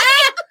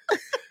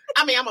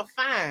 I mean, I'm a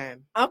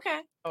fine.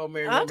 Old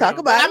married woman. Talk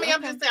about it. I mean,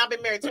 I'm just saying I've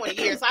been married 20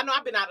 years, so I know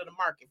I've been out of the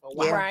market for a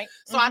while. Right.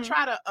 So I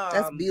try to.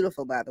 That's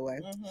beautiful, by the way.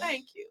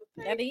 Thank you.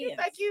 Thank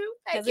you.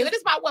 And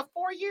it's about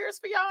 4 years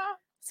for y'all.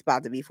 It's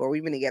about to be 4.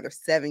 We've been together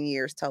 7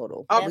 years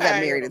total. Okay. We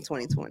got married in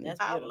 2020.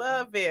 I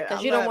love it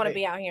because you don't want to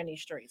be out here in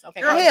these streets.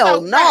 Okay. Girl,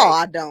 hell no,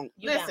 I don't.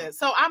 Listen,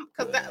 so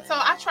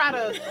I try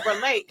to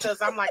relate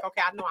because I'm like,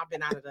 okay, I know I've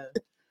been out of the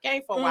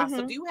game for a while.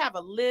 So do you have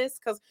a list?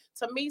 Because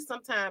to me,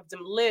 sometimes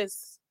them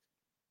lists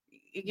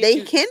they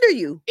hinder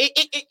you a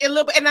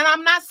little bit. And then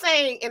I'm not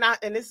saying,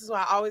 and this is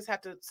why I always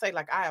have to say,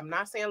 like, I am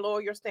not saying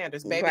lower your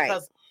standards, baby,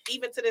 because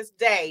even to this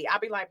day, I'll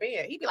be like,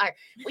 man, he'd be like,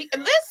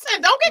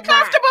 listen, don't get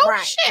comfortable.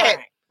 Shit.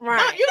 Right.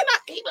 No, you're not.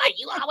 He like,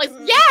 you always,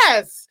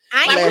 yes.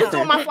 I was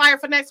doing my flyer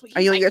for next week.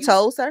 Are you on your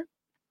toes, sir?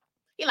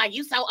 He like,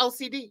 you so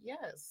OCD.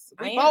 Yes.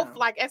 We both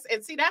like, and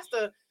see, that's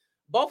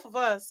both of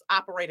us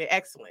operate at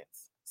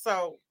excellence.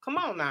 So come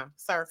on now,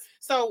 sir.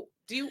 So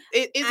is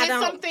it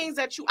some things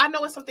that I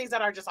know it's some things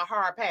that are just a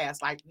hard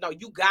pass. Like, no,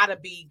 you gotta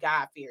be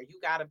God-fearing. You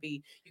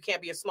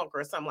can't be a smoker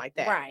or something like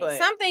that. Right. But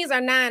some things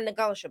are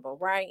non-negotiable,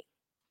 right?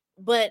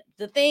 But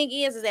the thing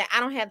is that I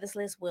don't have this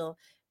list, Will.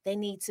 They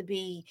need to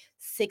be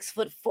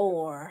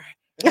 6'4".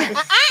 Okay,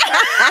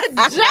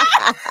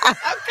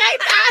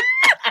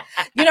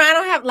 I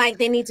don't have like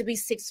they need to be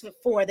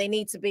 6'4". They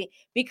need to be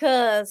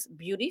because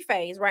beauty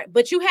phase, right?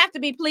 But you have to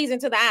be pleasing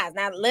to the eyes.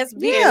 Now let's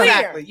be clear.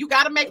 Exactly. You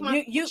got to make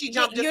my she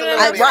jump just a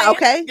little bit. Right?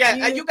 Okay.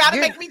 Yeah, you got to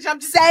make me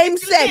jump. Just same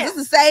sex. It's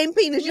the same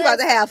penis you about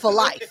to have for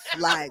life.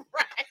 Like,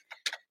 right.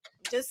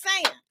 Just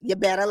saying. You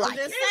better like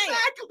it.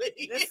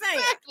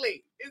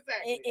 Exactly.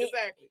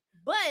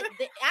 But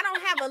I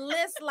don't have a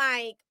list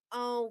like,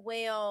 oh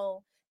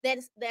well,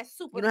 that's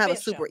superficial. You don't have a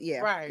super,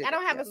 right. I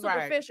don't have a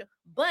superficial.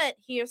 But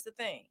here's the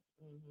thing: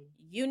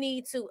 you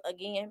need to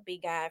again be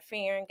God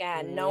fearing,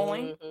 God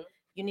knowing.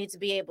 You need to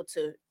be able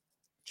to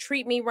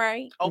treat me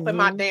right. Open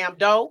my damn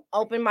door.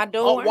 Open my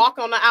door. Walk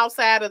on the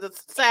outside of the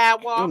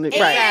sidewalk.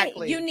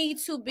 Exactly. You need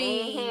to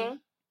be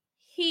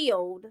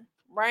healed,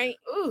 right?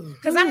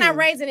 Because I'm not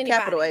raising anybody.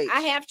 Capital H.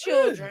 I have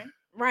children.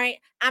 Right.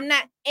 I'm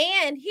not.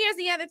 And here's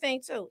the other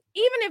thing too.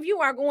 Even if you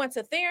are going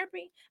to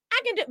therapy, I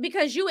can do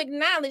because you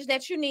acknowledge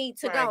that you need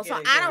to go. So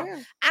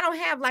I don't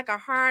have like a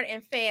hard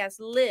and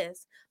fast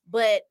list,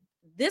 but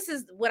this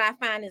is what I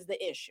find is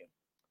the issue.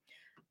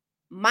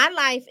 My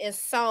life is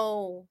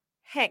so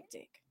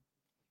hectic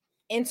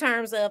in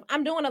terms of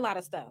I'm doing a lot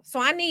of stuff.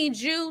 So I need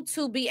you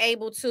to be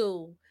able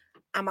to,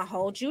 I'm going to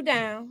hold you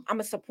down. I'm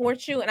going to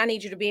support you. And I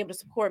need you to be able to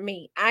support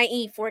me.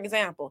 I.e., for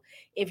example,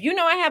 if you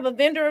know I have a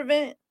vendor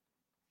event,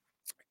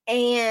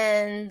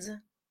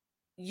 and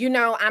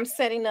I'm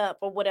setting up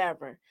or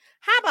whatever.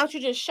 How about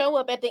you just show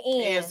up at the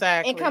end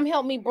and come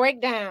help me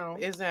break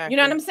down? Exactly. You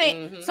know what I'm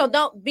saying? So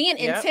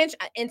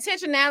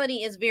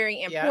intentionality is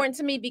very important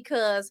to me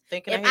because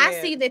if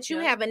I see that you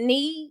have a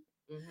need,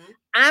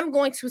 I'm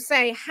going to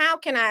say, how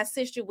can I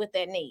assist you with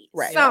that need?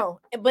 Right. So,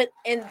 and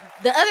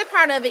the other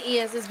part of it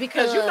is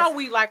because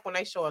we like when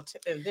they show a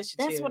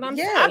initiative. That's what I'm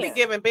saying. I be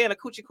giving Ben a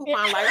coochie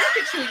coupon. Like, look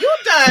at you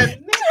done.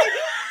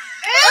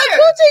 A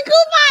coochie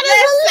coupon.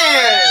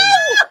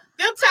 Listen.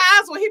 Them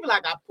times when he be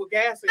like, I put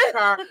gas in the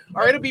car,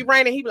 or it'll be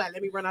raining. He be like,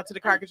 let me run out to the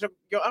car, get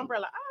your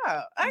umbrella.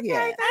 Oh, okay,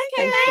 yeah, thank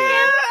you.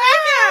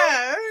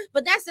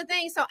 But that's the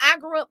thing. So I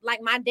grew up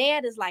like my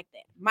dad is like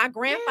that. My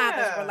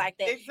grandfathers were like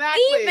that.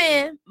 Exactly.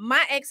 Even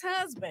my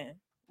ex-husband,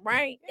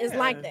 right, is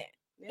like that.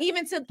 Yeah.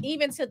 Even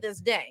to this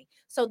day.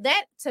 So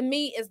that to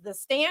me is the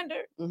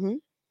standard. Mm-hmm.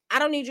 I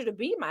don't need you to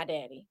be my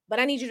daddy, but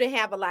I need you to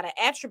have a lot of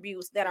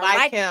attributes that are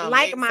like him,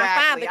 like my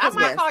father. I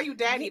might call you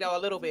daddy though a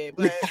little bit,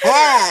 but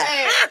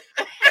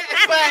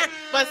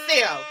but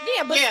still,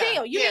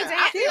 still, you need to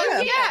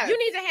have you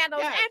need to have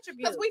those attributes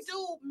because we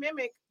do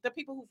mimic the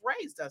people who've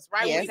raised us,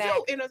 right? Yes. We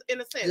do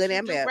in a sense. Good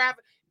and bad.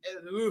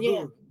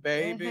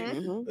 Baby,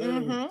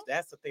 Mm-hmm.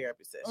 that's a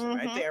therapy session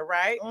right there,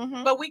 right?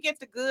 Mm-hmm. But we get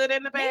the good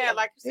and the bad,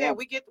 like you said.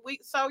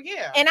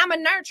 And I'm a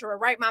nurturer,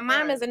 right? My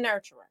mom is a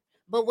nurturer,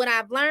 but what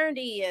I've learned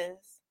is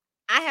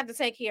I have to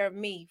take care of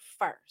me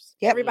first.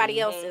 Yep. Everybody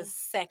else is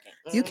second.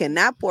 You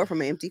cannot pour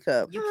from an empty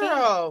cup. You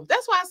can't.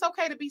 That's why it's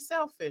okay to be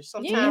selfish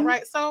sometimes,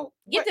 right? So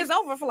get this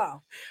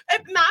overflow.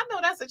 I know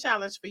that's a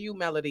challenge for you,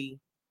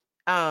 Melody.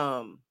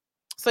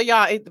 So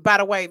y'all, by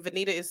the way,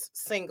 Vanita is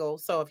single.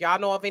 So if y'all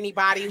know of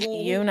anybody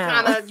who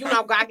kind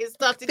of got his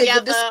stuff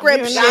together,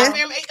 description.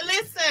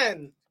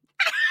 Listen.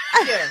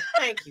 Yeah,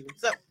 thank you.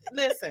 So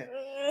listen.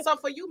 So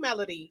for you,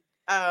 Melody,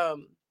 oh,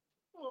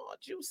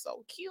 you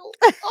so cute. Oh,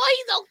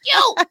 he's so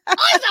cute. Oh,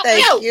 he's so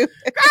Thank cute. You.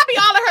 Girl, be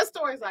all of her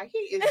stories like, he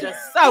is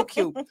just so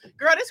cute.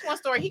 Girl, this one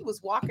story, he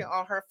was walking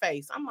on her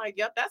face. I'm like,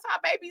 yep, that's how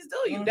babies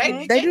do you.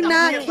 Mm-hmm. They do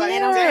not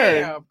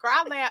care. Damn.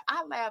 Girl,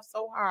 I laugh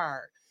so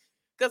hard.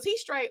 Because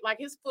he's straight, like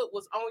his foot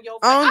was on your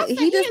face.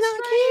 He does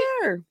not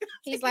care.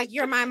 He's like,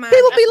 you're my mom.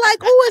 People be like,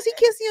 oh, is he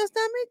kissing your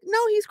stomach?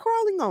 No, he's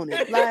crawling on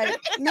it. Like,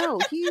 no,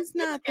 he's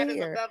not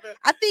there.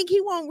 I think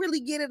he won't really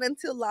get it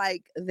until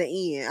like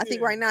the end. I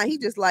think right now he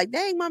just like,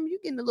 dang, mom, you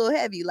getting a little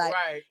heavy. Like,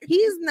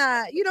 he's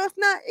not, it's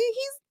not,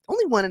 he's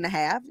only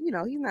 1.5.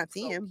 He's not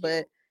 10,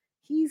 but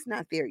he's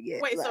not there yet.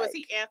 Wait, so is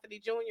he Anthony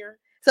Jr.?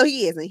 So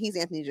he isn't. He's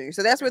Anthony Jr.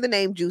 So that's where the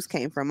name Juice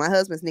came from. My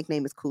husband's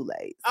nickname is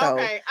Kool-Aid. So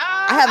I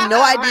have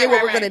no idea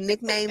what we're going to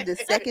nickname the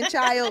second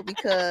child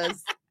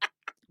because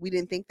we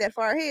didn't think that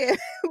far ahead,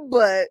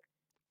 but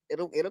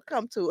it'll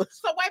come to us.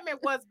 So wait a minute,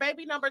 was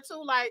baby number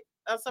 2 like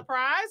a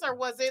surprise, or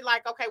was it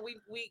like, okay, we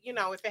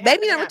if it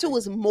baby number 2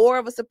 was more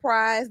of a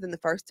surprise than the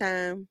first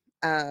time.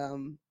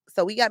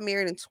 So we got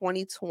married in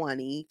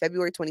 2020,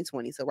 February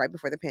 2020, so right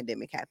before the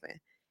pandemic happened.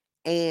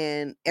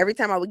 And every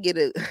time I would get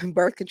a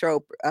birth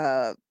control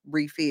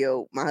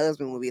refill, my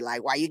husband would be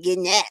like, why are you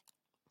getting that?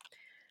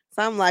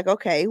 So I'm like,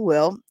 okay,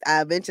 well,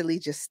 I eventually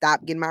just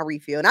stopped getting my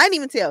refill. And I didn't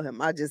even tell him.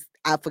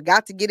 I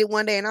forgot to get it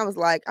one day. And I was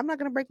like, I'm not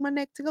going to break my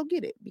neck to go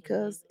get it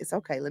because it's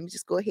okay. Let me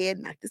just go ahead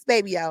and knock this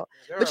baby out.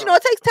 Girl. But,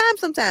 it takes time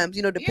sometimes,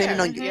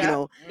 depending on, you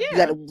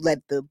got to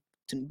let the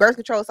birth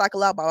control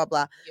cycle out, blah, blah,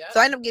 blah. Yeah.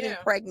 So I ended up getting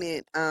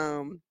pregnant.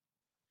 I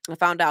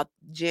found out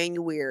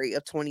January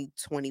of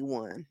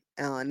 2021.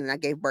 And then I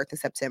gave birth in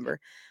September.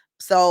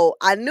 So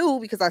I knew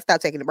because I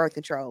stopped taking the birth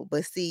control.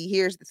 But see,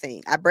 here's the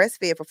thing. I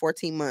breastfed for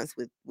 14 months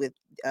with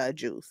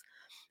Juice.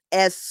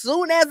 As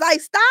soon as I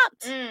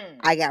stopped,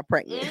 I got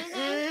pregnant.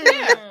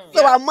 Mm-hmm.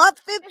 So on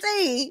month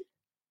 15,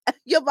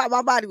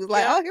 my body was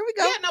like, oh, here we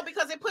go. Yeah, no,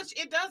 because it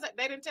does.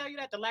 They didn't tell you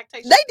that the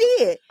lactation. They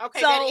did.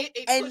 Okay, so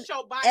it pushed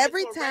your body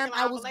every time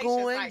I was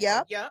going,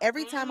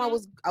 every time I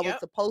was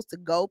supposed to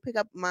go pick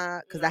up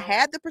because I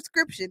had the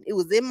prescription. It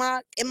was in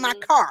my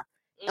car.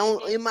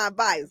 In my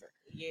visor.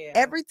 Yeah.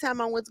 Every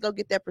time I went to go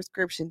get that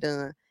prescription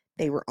done,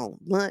 they were on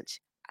lunch.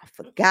 I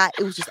forgot.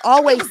 It was just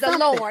always It was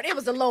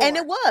the Lord. And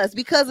it was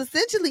because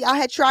essentially I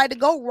had tried to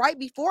go right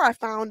before I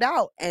found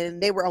out,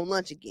 and they were on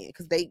lunch again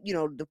because they,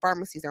 the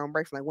pharmacies are on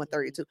break from like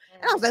 1:32.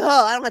 And I was like,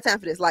 oh, I don't have time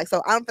for this. Like,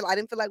 so I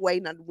didn't feel like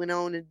waiting. I went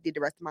on and did the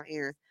rest of my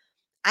errands.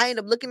 I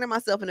ended up looking at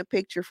myself in a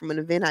picture from an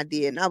event I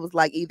did, and I was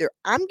like, either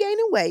I'm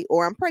gaining weight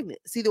or I'm pregnant.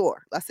 It's either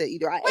or. I said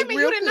either I ate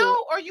real you didn't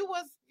know, or you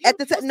was at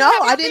the time. No,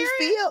 I didn't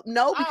feel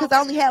because I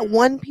only had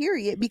one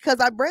period because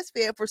I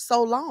breastfed for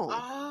so long.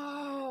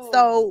 Oh,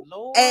 so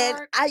Lord. And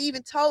I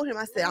even told him,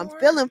 I said, I'm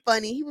feeling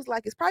funny. He was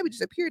like, it's probably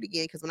just a period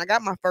again because when I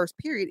got my first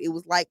period, it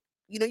was like,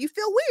 you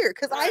feel weird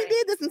because I ain't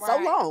did this in so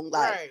long.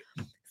 Like,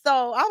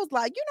 so I was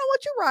like, you know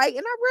what, you're right,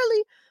 and I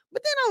really.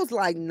 But then I was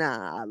like,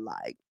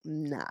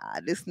 nah,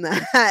 this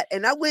not.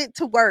 And I went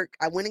to work.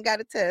 I went and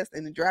got a test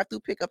and the drive-through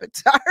pickup at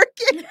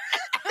Target.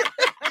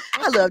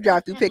 I love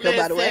drive-through pickup,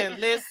 by the way.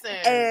 Listen.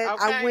 And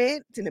I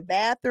went to the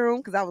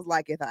bathroom because I was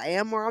like, if I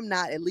am or I'm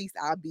not, at least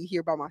I'll be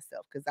here by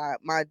myself. Because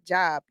my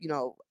job,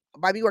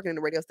 by me working in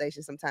the radio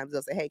station, sometimes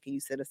they'll say, hey, can you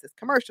send us this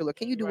commercial or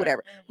can you do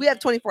whatever? We have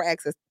 24-hour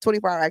access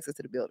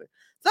to the building.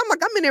 So I'm like,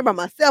 I'm in there by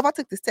myself. I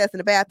took this test in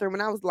the bathroom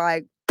and I was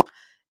like,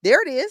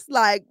 there it is.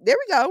 Like, there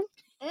we go.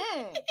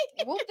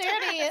 Whoop,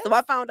 there it is. So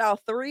I found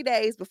out 3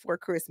 days before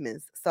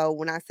Christmas. So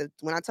when I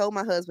told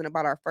my husband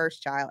about our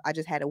first child, I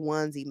just had a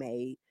onesie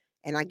made,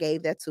 and I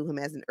gave that to him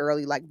as an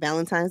early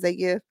Valentine's Day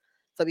gift.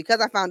 So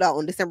because I found out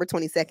on December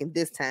 22nd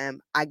this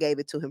time, I gave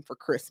it to him for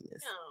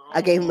Christmas. Aww.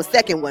 I gave him a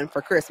second one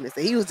for Christmas,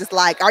 and he was just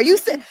like, "Are you?"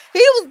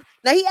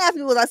 Now he asked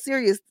me, "Was I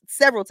serious?"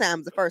 several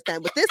times the first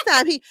time, but this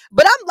time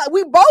but I'm like,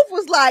 we both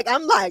was like,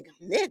 I'm like,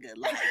 nigga,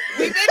 like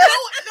we've been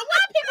doing.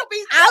 Why people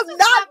be? I'm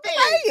not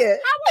playing.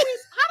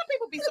 How do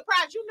people be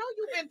surprised? You know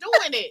you've been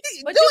doing it.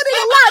 But doing it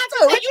a lot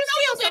too. And you know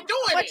you've been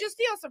doing it. But you're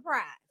still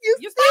surprised.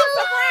 You're still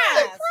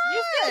surprised.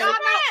 You still y'all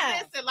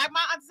surprised. Listen, like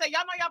my auntie said,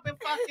 y'all know y'all been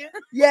fucking.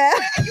 Yeah.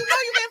 You know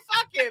you've been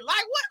fucking.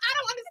 Like what? I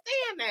don't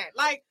understand that.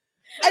 Like,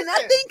 listen. And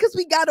I think because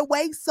we gotta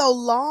wait so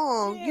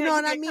long, yeah, you know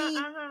what I mean?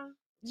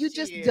 You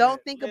just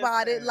don't think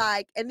about it,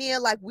 and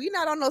then we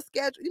not on no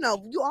schedule.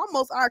 You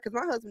almost are, because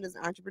my husband is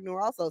an entrepreneur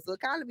also, so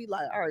it kind of be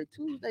like, all right,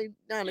 Tuesday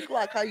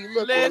 9:00, how you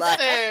looking?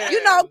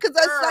 Listen, because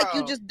it's like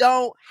you just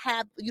don't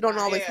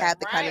always have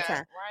the kind of time.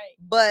 Right.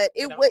 But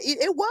it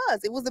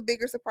was a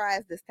bigger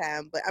surprise this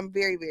time. But I'm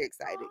very, very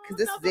excited because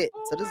this is it.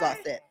 So this is all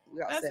set.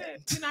 We're all set.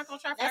 It. You're not gonna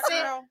try for That's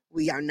that, girl.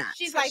 We are not.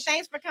 She's like,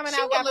 thanks for coming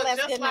out. God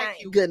bless. Good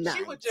night. Good night.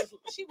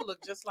 She would look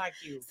just like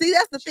you. See,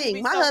 that's the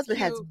thing. My husband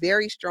has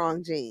very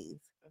strong genes.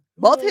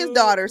 Both his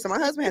daughters, so my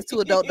husband has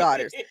 2 adult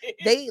daughters.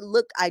 They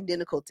look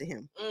identical to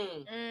him.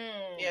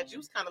 Yeah,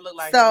 Juice kind of look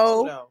like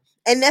so. Him too, though.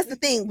 And that's the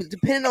thing,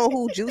 depending on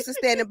who Juice is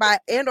standing by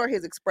and or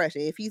his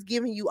expression. If he's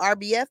giving you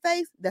RBF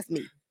face, that's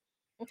me.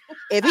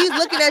 If he's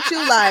looking at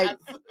you like,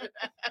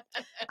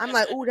 I'm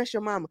like, oh, that's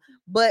your mama.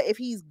 But if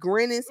he's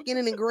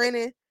skinning and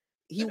grinning,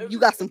 you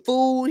got some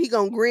food, he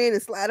gonna grin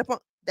and slide up on.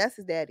 That's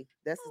his daddy.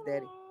 That's his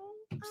daddy.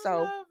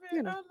 So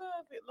I love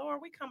it.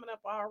 Lord, we coming up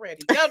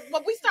already. Yeah,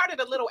 well, we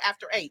started a little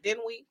after 8,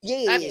 didn't we?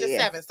 Yeah. After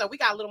 7. So we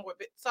got a little more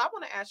bit. So I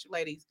want to ask you,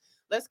 ladies,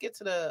 let's get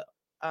to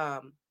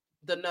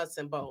the nuts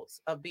and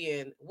bolts of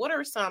being. What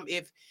are some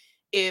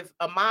if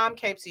a mom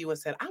came to you and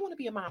said, I want to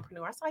be a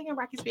mompreneur. I saw you in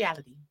Rocky's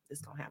Reality. This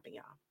is gonna happen,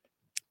 y'all.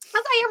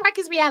 I saw you in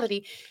Rocky's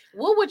Reality.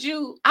 What would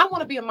you? I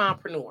want to be a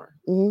mompreneur.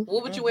 Mm-hmm.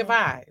 What would you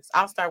advise?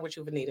 I'll start with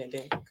you, Vanita, and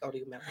then go to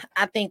you, Melanie.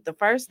 I think the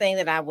first thing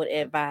that I would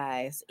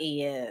advise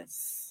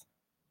is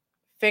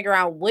figure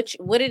out what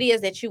it is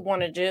that you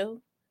want to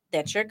do,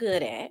 that you're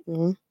good at.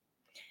 Mm-hmm.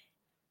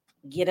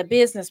 Get a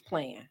business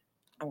plan.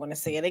 I'm going to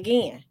say it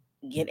again.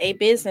 Get a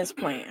business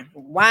plan.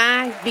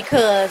 Why?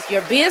 Because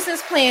your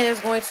business plan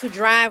is going to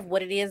drive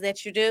what it is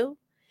that you do.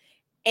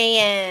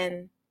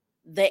 And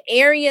the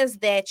areas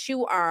that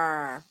you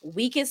are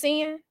weakest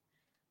in,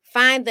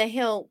 find the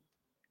help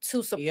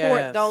to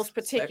support those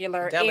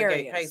particular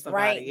areas,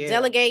 right? Yeah.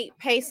 Delegate,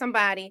 pay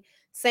somebody.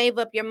 Save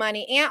up your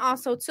money. And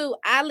also, too,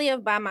 I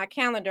live by my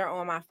calendar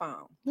on my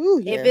phone.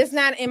 Ooh, yes. If it's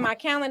not in my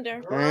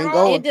calendar,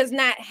 it does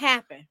not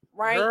happen,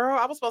 right? Girl,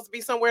 I was supposed to be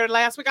somewhere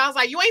last week. I was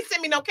like, you ain't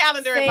sent me no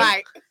calendar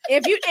invite.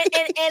 If you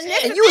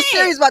and you were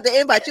serious about the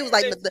invite. You was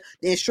like, the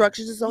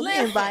instructions is on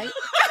the invite.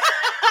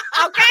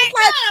 Okay,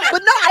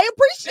 but no, I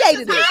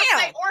appreciated it.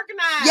 Stay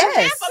organized.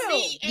 Yes, for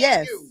me and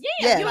yes, you.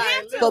 Yeah, you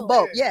have to. For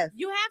both, yes.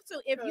 You have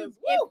to.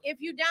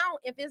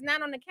 If it's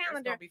not on the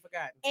calendar, be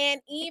forgotten. And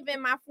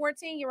even my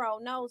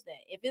 14-year-old knows that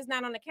if it's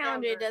not on the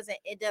calendar, it doesn't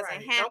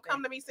happen. Don't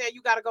come to me saying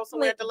you got to go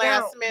somewhere at the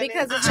last minute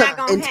because it's not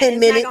gonna in 10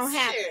 minutes. Not gonna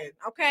happen.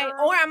 Okay,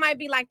 or I might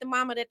be like the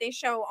mama that they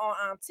show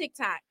on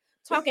TikTok.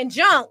 Talking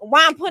junk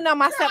while I'm putting on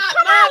myself.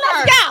 Come on,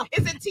 let's go.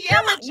 Is it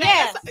Tierra?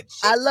 Yes.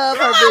 I love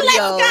her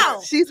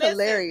video. She's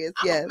hilarious.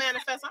 Yes.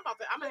 Manifest. I'm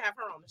gonna have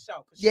her on the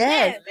show.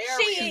 Yes.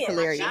 She's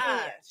hilarious.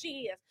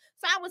 She is.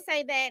 So I would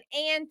say that,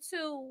 and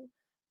to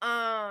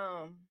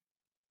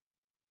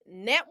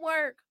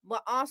network,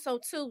 but also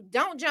to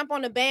don't jump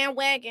on the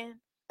bandwagon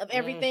of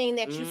everything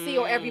that you see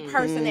or every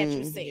person that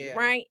you see,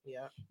 right?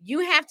 Yeah. You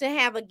have to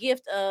have a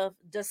gift of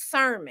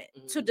discernment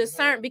to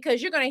discern,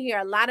 because you're going to hear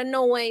a lot of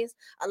noise,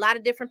 a lot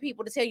of different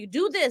people to tell you,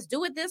 do this,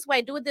 do it this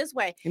way, do it this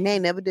way. And they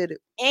ain't never did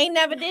it. Ain't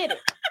never did it.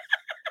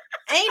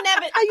 Ain't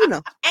never. How you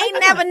know? Ain't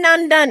never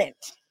none done it.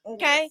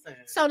 Okay.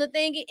 So the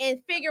thing is,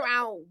 figure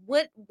out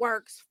what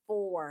works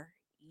for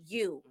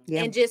you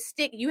and just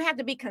stick. You have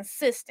to be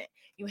consistent.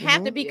 You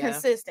have to be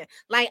consistent.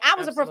 Like I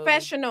was a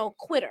professional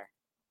quitter.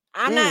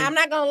 I'm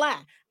not gonna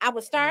lie. I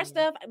would start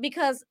stuff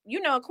because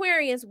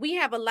Aquarius, we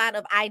have a lot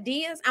of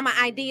ideas. I'm an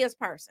ideas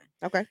person.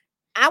 Okay.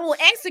 I will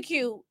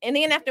execute, and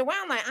then after a while,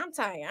 I'm like, I'm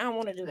tired. I don't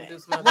want to do that.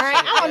 Right?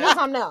 I want to do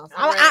something else.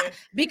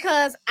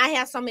 Because I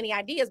have so many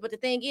ideas. But the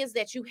thing is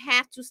that you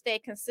have to stay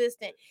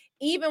consistent,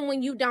 even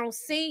when you don't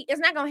see. It's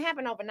not gonna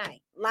happen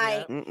overnight.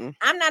 Like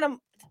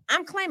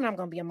I'm claiming I'm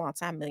gonna be a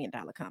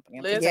multi-million-dollar company.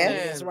 I'm telling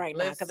you this right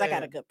now because I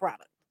got a good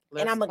product.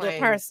 And I'm a good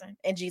person,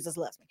 and Jesus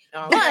loves me.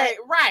 Okay,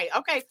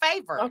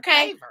 favor.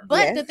 Okay, favor.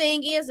 But the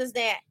thing is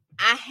that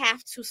I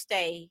have to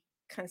stay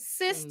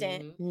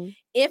consistent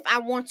if I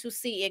want to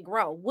see it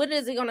grow. What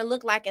is it going to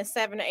look like in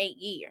 7 or 8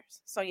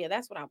 years? So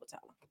that's what I would tell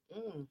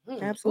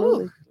them.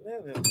 Absolutely.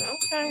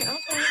 Okay.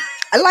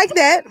 I like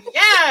that.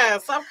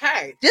 Yes.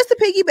 Okay. Just to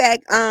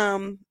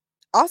piggyback,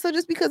 also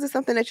just because it's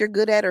something that you're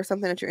good at or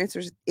something that you're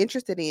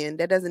interested in,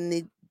 that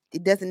doesn't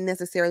it doesn't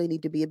necessarily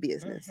need to be a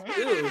business.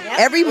 Mm-hmm.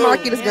 Every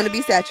market is going to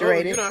be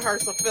saturated. You don't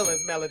hurt some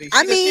feelings, Melody.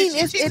 I mean,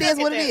 it is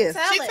what it is.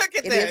 She took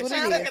it there.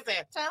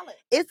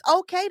 It's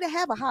okay to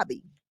have a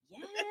hobby.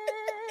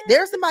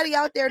 There's somebody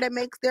out there that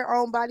makes their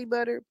own body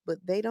butter, but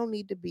they don't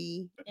need to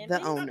be the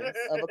owners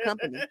of a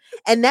company,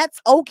 and that's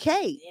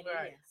okay.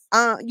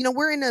 You know,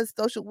 we're in a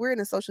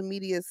social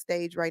media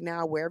stage right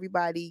now where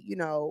everybody, you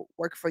know,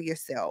 work for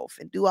yourself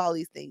and do all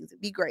these things and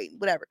be great,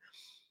 whatever.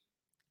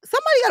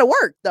 Somebody got to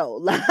work though.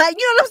 Like, you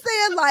know what I'm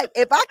saying? Like,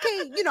 if I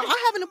can't, you know,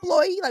 I have an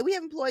employee, like we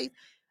have employees.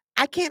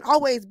 I can't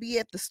always be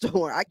at the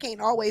store. I can't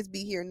always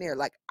be here and there.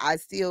 Like, I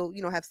still,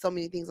 you know, have so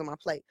many things on my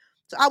plate.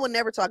 So I would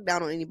never talk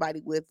down on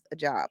anybody with a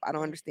job. I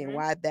don't understand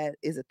why that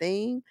is a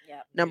thing.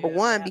 Number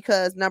one,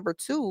 because number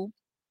two,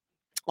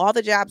 all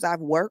the jobs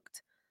I've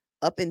worked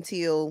up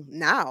until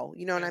now,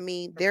 you know what I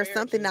mean? There's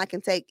something I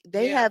can take.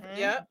 They have,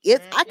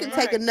 I can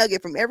take a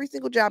nugget from every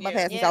single job I've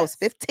had since I was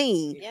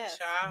 15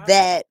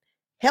 that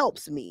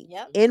helps me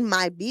in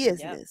my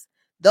business.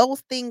 Those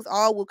things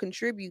all will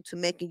contribute to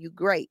making you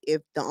great.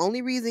 If the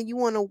only reason you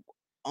want to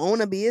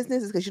own a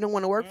business is because you don't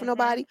want to work for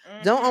nobody,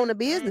 don't own a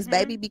business,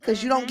 baby,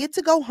 because you don't get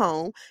to go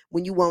home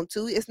when you want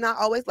to. It's not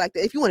always like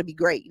that. If you want to be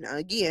great, you know,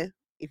 again,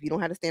 if you don't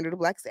have the standard of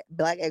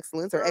black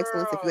excellence or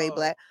excellence, if you ain't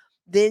black,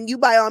 then you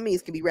by all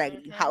means can be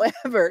raggedy.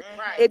 However,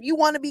 if you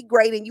want to be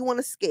great and you want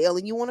to scale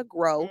and you want to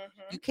grow,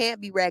 you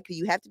can't be raggedy.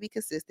 You have to be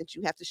consistent.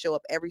 You have to show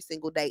up every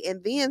single day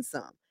and then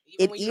some.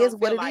 It is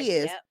what it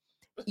is.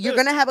 You're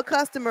going to have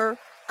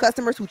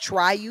customers who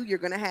try you. You're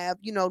going to have,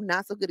 you know,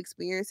 not so good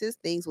experiences.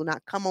 Things will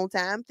not come on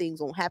time.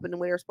 Things won't happen the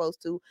way they're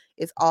supposed to.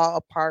 It's all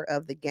a part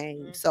of the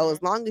game. So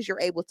as long as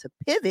you're able to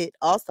pivot,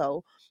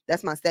 also,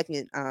 that's my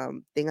second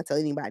thing I tell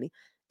anybody.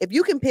 If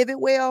you can pivot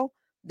well,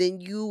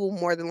 then you will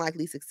more than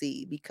likely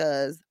succeed,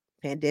 because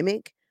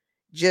pandemic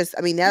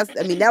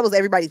that was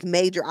everybody's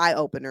major eye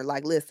opener.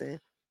 Like, listen,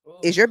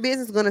 is your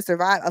business going to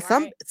survive?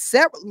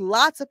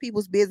 Lots of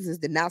people's businesses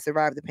did not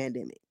survive the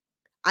pandemic.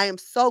 I am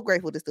so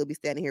grateful to still be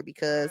standing here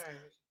because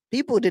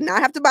people did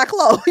not have to buy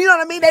clothes. You know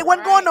what I mean? They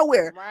wasn't going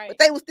nowhere, but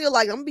they were still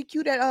like, I'm gonna be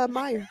cute at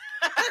Meyer.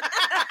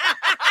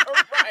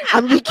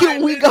 I'm gonna be cute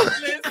when we go.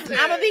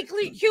 I'm gonna be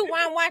cute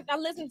when I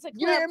listen to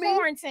Club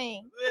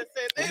Quarantine.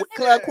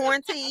 Club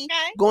Quarantine,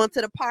 going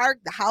to the park,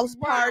 the house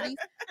parties.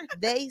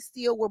 They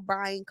still were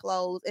buying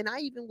clothes. And I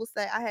even will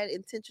say I had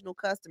intentional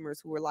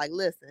customers who were like,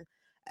 listen,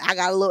 I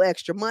got a little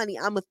extra money.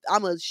 I'm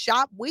a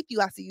shop with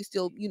you. I see you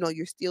still, you know,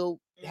 you're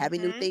still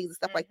having new things and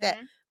stuff like that.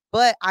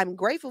 But I'm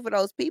grateful for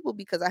those people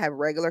because I have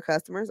regular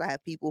customers. I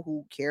have people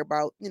who care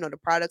about, you know, the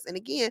products. And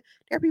again,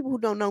 there are people who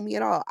don't know me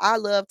at all. I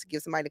love to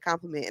give somebody a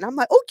compliment. And I'm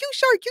like, oh, cute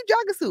shirt, cute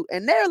jogging suit.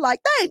 And they're like,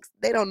 thanks.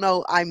 They don't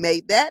know I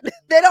made that.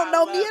 They don't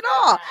know me at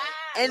all.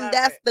 And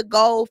that's the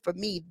goal for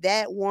me.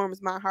 That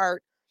warms my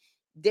heart.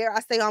 Dare I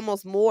say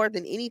almost more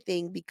than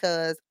anything,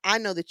 because I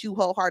know that you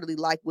wholeheartedly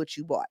like what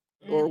you bought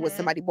or what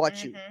somebody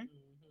bought you.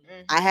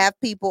 I have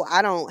people,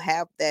 I don't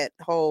have that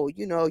whole,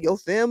 you know, your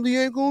family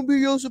ain't gonna be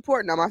your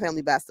support. Now my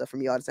family buys stuff from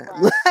me all the time.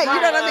 You know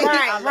what I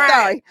mean?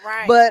 Sorry.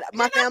 But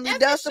my family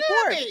does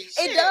support.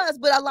 It does,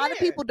 but a lot of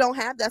people don't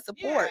have that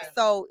support.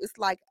 So it's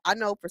like, I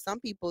know for some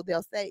people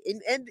they'll say,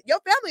 and your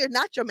family are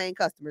not your main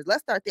customers.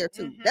 Let's start there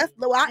too. That's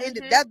the way I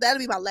ended. That'll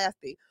be my last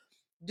thing.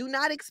 Do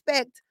not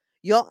expect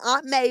your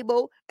Aunt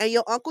Mabel and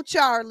your Uncle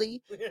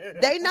Charlie,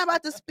 they not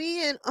about to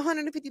spend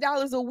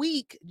 $150 a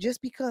week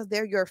just because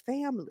they're your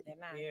family. They're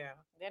not.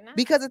 They're not.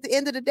 Because at the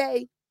end of the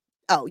day,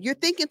 you're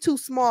thinking too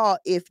small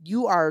if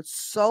you are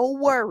so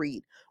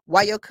worried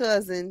why your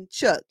cousin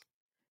Chuck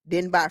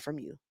didn't buy from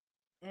you.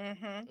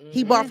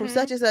 He bought from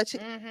such and such.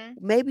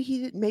 Maybe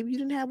you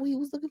didn't have what he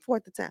was looking for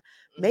at the time.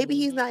 Maybe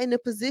he's not in a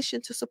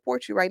position to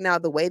support you right now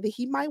the way that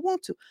he might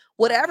want to.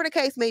 Whatever the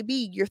case may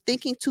be, you're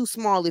thinking too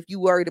small if you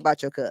worried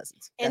about your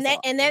cousins. And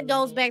that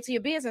goes back to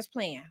your business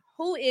plan.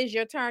 Who is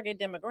your target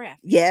demographic?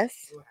 Yes.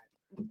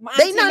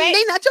 They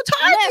not your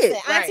target.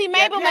 Listen, Auntie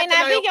Mabel may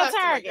not be your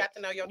target. You have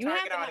to know your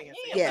target audience.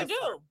 Yes, you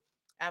do.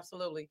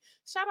 Absolutely.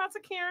 Shout out to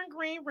Karen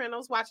Green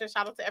Reynolds watching.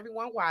 Shout out to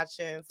everyone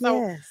watching.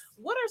 So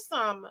what are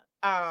some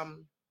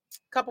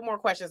couple more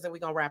questions and we're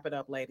gonna wrap it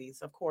up,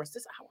 ladies. Of course,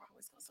 this hour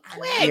always goes so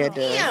quick.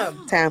 Yeah,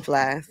 time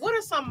flies. What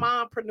are some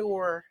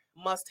mompreneur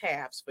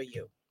must-haves for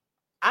you?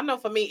 I know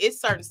for me,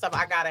 it's certain stuff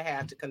I gotta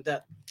have to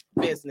conduct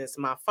business.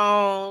 My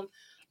phone,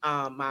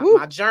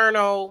 my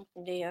journal,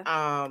 you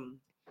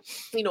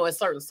know, a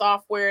certain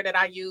software that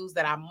I use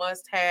that I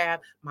must have.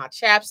 My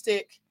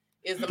chapstick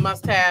is a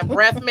must-have.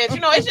 Breath mint, you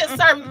know, it's just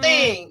certain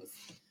things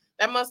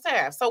that must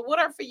have. So what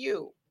are for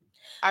you?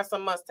 Are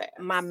some must-haves?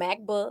 My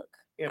MacBook.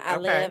 Yeah,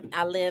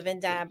 I live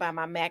and die by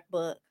my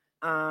MacBook.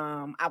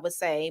 I would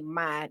say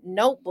my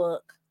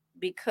notebook,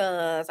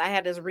 because I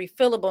had this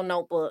refillable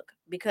notebook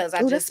because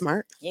that's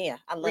smart. Yeah,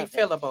 I love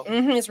refillable.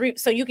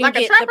 It's so you can like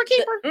get a Trapper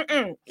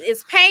Keeper.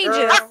 It's pages.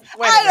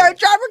 I heard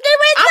Trapper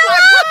Keeper. I'm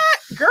like,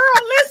 what? Girl,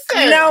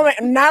 listen. No,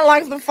 not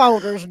like the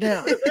folders.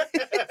 No.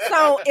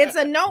 So it's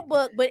a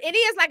notebook, but it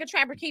is like a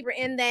trapper keeper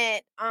in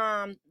that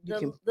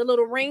the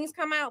little rings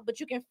come out, but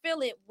you can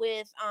fill it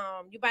with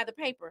you buy the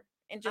paper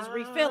and just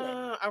refill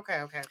it.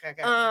 Okay.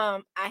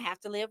 I have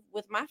to live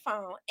with my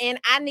phone, and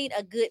I need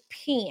a good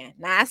pen.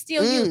 Now I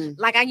still use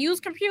I use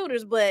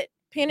computers, but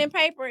pen and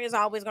paper is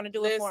always going to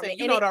do it for me.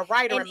 You know the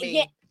writer in me.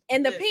 Yeah,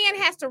 and the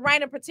pen has to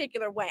write a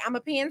particular way. I'm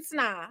a pen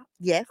snob.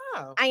 Yes,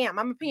 I am.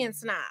 I'm a pen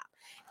snob,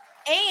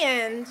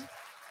 and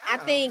I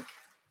think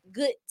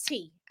good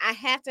tea. I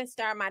have to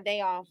start my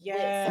day off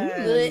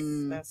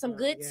with some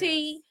good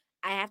tea.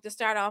 I have to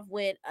start off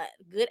with a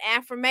good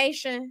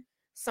affirmation,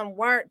 some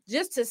work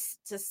just to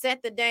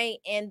set the day,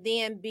 and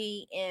then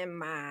be in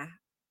my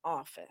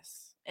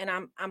office, and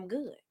I'm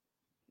good.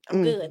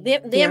 I'm good.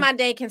 Then my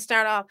day can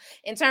start off.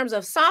 In terms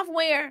of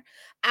software,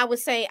 I would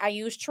say I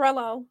use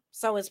Trello,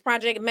 so it's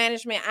project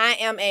management. I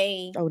am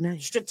a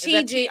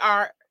strategic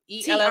TRELLO.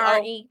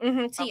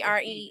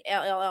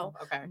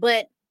 Okay,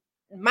 but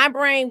my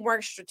brain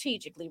works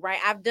strategically, right?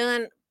 I've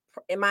done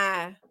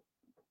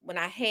when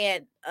I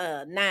had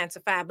 9 to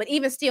 5, but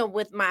even still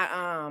with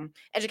my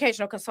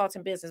educational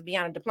consulting business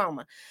beyond a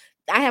diploma,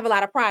 I have a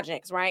lot of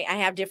projects, right? I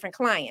have different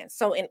clients.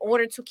 So in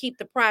order to keep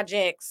the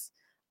projects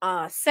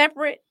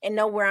separate and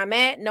know where I'm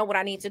at, know what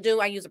I need to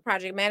do, I use a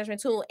project management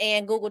tool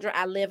and Google Drive.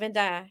 I live and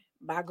die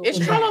by Google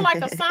Drive. Is Trello like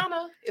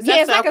Asana? It's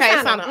like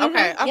Asana.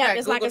 Okay. Yeah,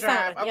 it's Google like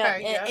Asana.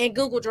 Drive. Yeah. And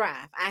Google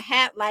Drive. I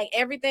have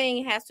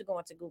everything has to go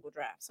into Google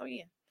Drive. So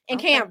yeah. And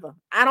Canva.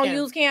 I don't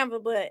use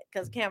Canva, but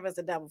because Canva is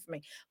a devil for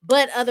me.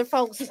 But other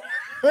folks,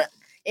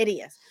 it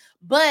is.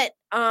 But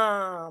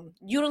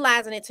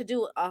utilizing it to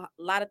do a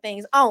lot of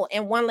things. Oh,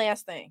 and one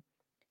last thing.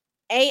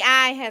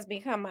 AI has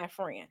become my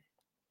friend.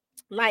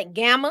 Like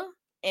Gamma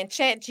and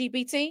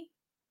ChatGPT,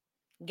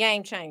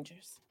 game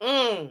changers.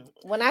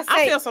 When I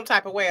feel some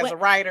type of way as a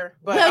writer,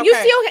 but you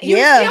still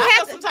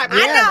have some type of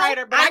way as a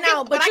writer, but I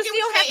know, but you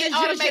still have to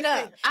zhuzh it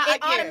up.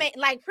 It automate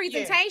like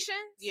presentations.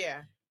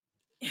 Yeah.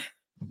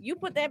 You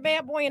put that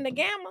bad boy in the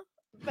Gamma,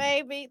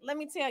 baby. Let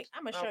me tell you,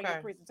 I'm gonna show you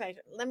a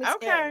presentation. Let me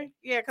tell you.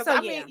 Yeah, because I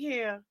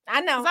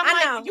know.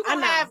 I know. You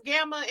gonna have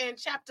Gamma and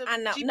Chapter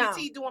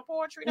GPT doing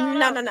poetry? No. You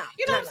know what I'm saying?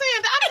 I'm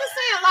just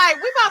saying, like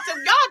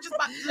y'all just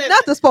listen.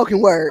 Not the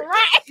spoken word,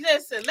 right?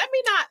 Listen, let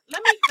me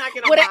not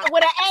get on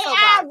with an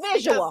AI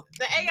visual.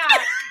 The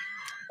AI.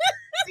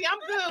 See, I'm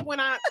good when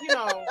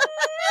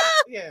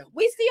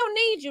we still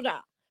need you though.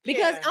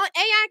 Because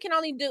AI can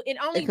only do it.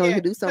 Only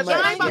do so much. You're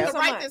not about to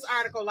write this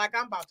article like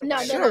I'm about to. No,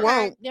 write. They're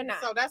won't. They're not.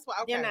 So that's why.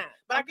 Okay. They're not.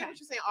 But I get what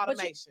you're saying.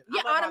 Automation.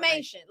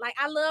 Automation. Like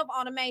I love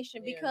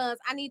automation because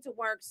I need to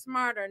work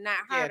smarter, not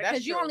harder.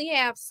 Because you only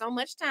have so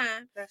much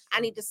time.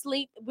 I need to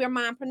sleep. We're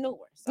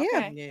mompreneurs.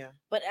 Okay? Yeah.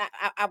 But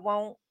I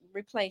won't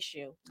replace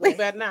you. You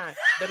better not.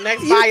 The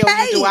next bio you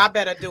do, I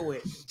better do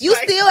it. You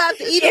still have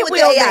to, even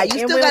with AI,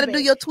 you still got to do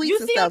your tweets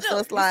and stuff. So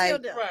it's like,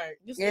 right.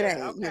 It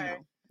ain't,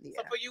 Yeah.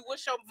 So for you,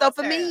 what's your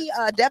for me,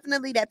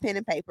 definitely that pen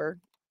and paper.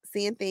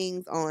 Seeing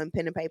things on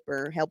pen and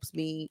paper helps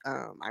me.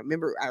 I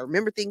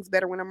remember things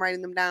better when I'm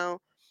writing them down.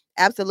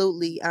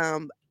 Absolutely.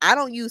 I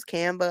don't use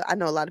Canva. I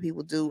know a lot of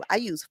people do. I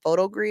use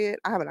PhotoGrid.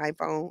 I have an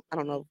iPhone. I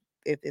don't know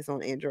if it's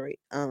on Android.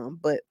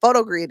 But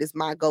PhotoGrid is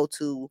my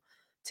go-to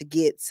to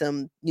get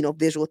some,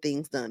 visual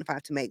things done. If I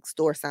have to make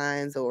store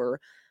signs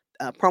or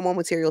promo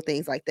material,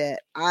 things like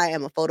that. I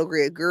am a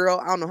PhotoGrid girl.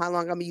 I don't know how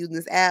long I'm using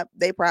this app.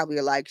 They probably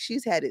are like,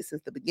 she's had it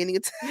since the beginning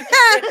of time.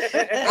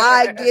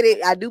 I get it.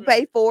 I do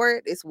pay for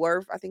it. It's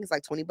worth, I think it's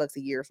like $20 a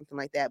year or something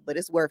like that, but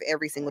it's worth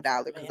every single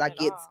dollar because I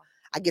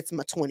get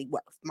my 20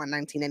 worth, my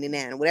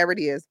 $19.99, whatever it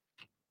is.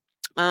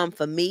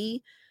 For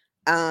me,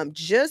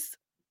 just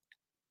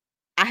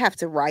I have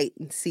to write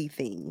and see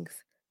things.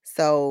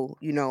 So,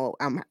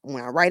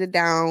 when I write it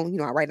down,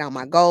 I write down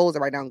my goals. I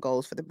write down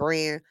goals for the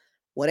brand.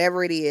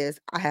 Whatever it is,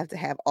 I have to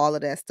have all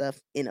of that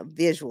stuff in a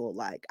visual.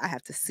 Like I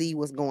have to see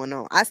what's going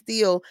on. I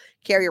still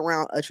carry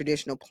around a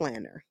traditional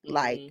planner.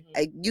 Like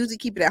I usually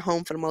keep it at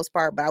home for the most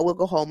part, but I will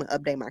go home and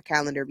update my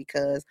calendar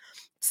because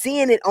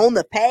seeing it on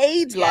the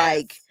page,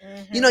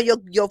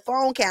 your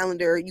phone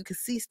calendar, you can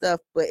see stuff,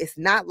 but it's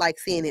not like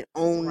seeing it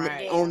on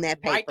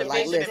that paper.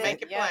 Like listen,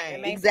 make it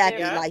plain.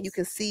 Exactly. Like you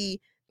can see.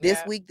 This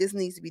week, this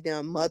needs to be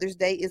done. Mother's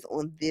Day is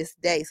on this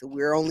day. So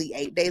we're only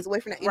 8 days away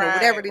from that.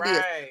 Whatever it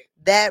is.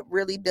 That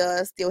really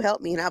does still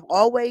help me. And I've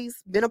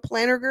always been a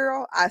planner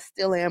girl. I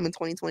still am in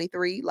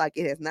 2023. Like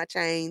it has not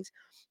changed.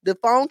 The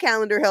phone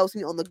calendar helps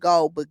me on the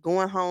go, but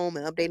going home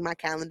and updating my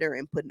calendar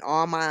and putting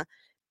all my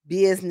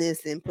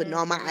business and putting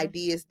all my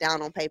ideas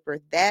down on paper,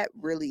 that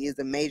really is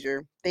a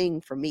major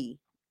thing for me.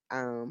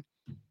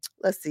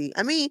 Let's see.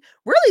 I mean,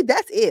 really,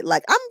 that's it.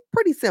 Like I'm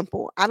pretty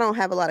simple. I don't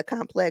have a lot of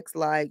complex,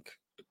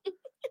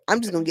 I'm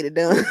just gonna get it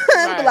done.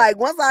 But like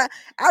once I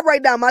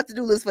write down my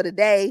to-do list for the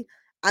day,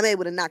 I'm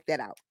able to knock that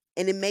out.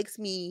 And it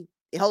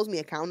holds me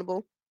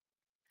accountable.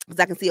 Because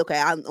I can see, okay,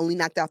 I only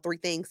knocked out 3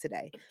 things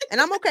today.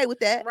 And I'm okay with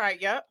that. Right,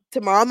 yep.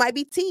 Tomorrow might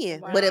be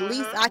 10. But at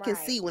least I can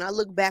see when I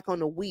look back on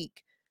the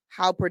week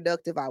how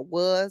productive I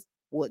was,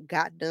 what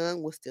got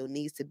done, what still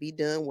needs to be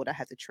done, what I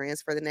have to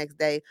transfer the next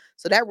day.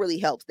 So that really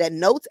helps. That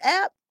notes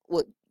app,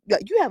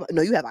 you have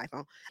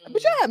iPhone,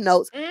 but you have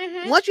notes.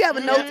 Once you have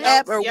a notes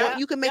app, or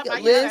you can make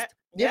a list.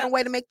 Different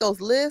way to make those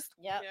lists.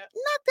 Knock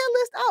that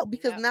list out,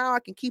 because now I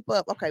can keep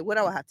up. Okay, what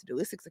do I have to do?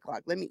 It's 6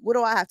 o'clock. What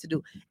do I have to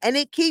do? And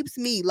it keeps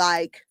me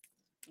like,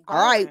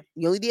 all right,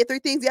 you only did 3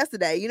 things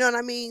yesterday. You know what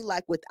I mean?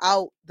 Like,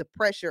 without the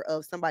pressure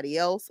of somebody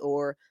else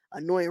or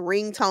annoying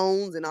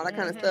ringtones and all that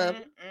kind of stuff.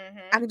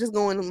 I can just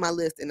go into my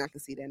list and I can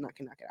see that and I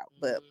can knock it out.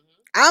 But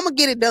I'm gonna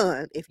get it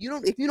done. If you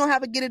don't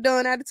have a get it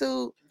done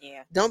attitude,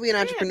 don't be an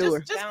entrepreneur.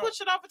 Just push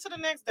it over to the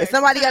next day. If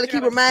somebody got to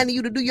keep reminding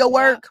you to do your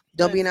work,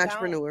 don't be an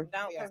entrepreneur.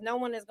 Because no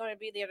one is going to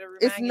be there to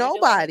remind it's you.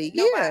 Nobody.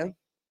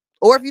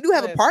 Or if you do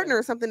have a partner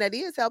or something that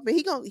is helping,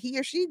 he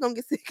or she gonna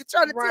get sick of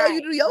trying to tell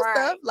you to do your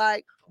stuff.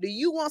 Like, do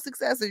you want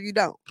success or you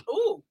don't?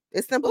 Ooh,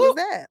 it's simple as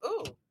that.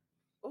 Ooh,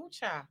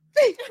 child.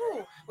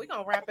 We're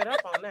gonna wrap it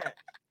up on that.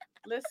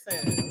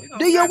 Listen,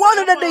 do you want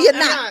it or do you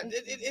not?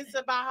 It's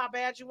about how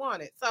bad you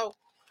want it. So,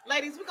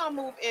 ladies, we're gonna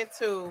move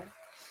into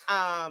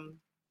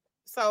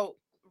so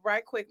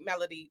right quick,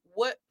 Melody,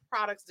 what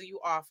products do you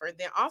offer?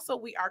 Then also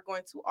we are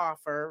going to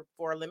offer,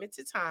 for a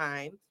limited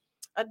time,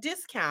 a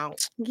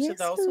discount to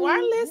those who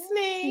are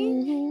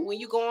listening. When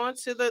you go on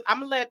to I'm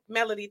gonna let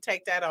Melody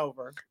take that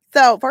over.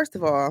 So first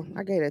of all,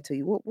 I gave that to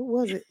you. What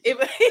was it?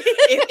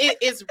 It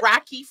is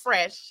Rocky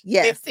Fresh.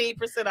 Yes.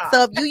 15% off.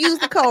 So if you use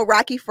the code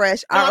Rocky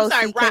Fresh,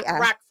 ROCKI.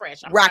 Rock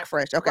Fresh. Rock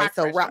Fresh. Okay,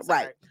 so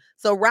right.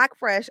 So Rock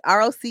Fresh,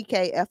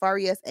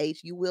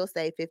 ROCKFRESH, you will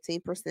save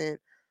 15%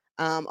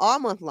 all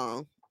month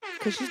long,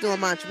 because she's doing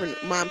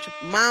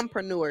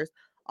mompreneurs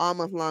all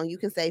month long. You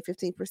can save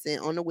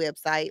 15% on the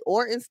website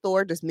or in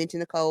store. Just mention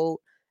the code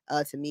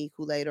to me,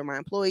 Kool-Aid, or my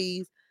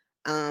employees.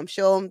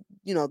 Show them,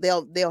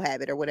 they'll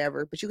have it or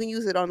whatever. But you can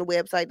use it on the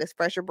website. That's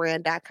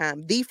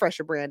fresherbrand.com,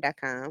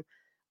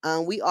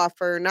 thefresherbrand.com. We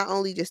offer not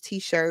only just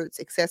t-shirts,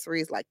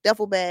 accessories like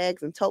duffel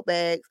bags and tote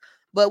bags,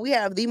 but we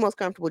have the most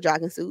comfortable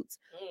jogging suits.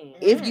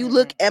 If you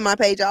look at my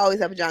page, I always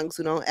have a jogging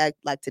suit on.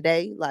 Like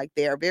today, like,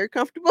 they are very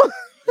comfortable.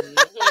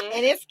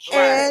 And it's cute.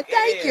 And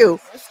thank you.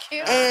 It's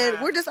cute.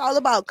 And we're just all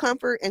about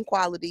comfort and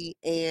quality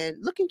and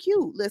looking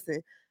cute.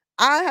 Listen,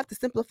 I have to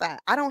simplify.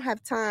 I don't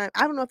have time.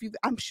 I don't know if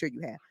I'm sure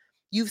you have.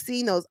 You've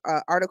seen those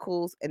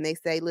articles, and they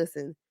say,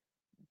 listen,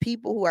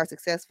 people who are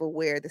successful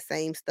wear the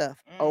same stuff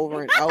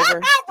over and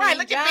over. Right,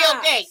 look at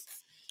Bill Gates.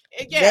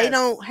 Yes. They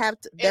don't have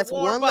to. That's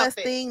one less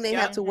thing they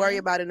have to worry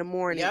about in the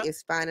morning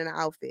is finding an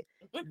outfit.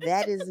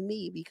 That is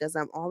me, because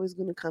I'm always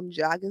going to come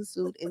jogging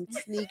suit and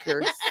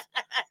sneakers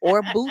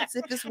or boots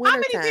if it's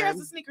winter time. How many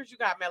pairs of sneakers you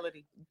got,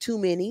 Melody? Too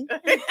many.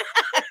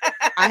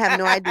 I have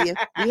no idea.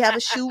 We have a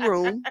shoe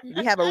room.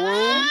 We have a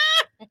room,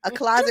 a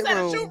closet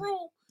room. A shoe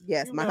room.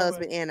 Yes, my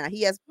husband and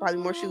he has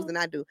probably more shoes than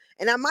I do,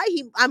 and I might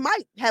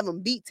have him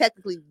beat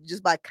technically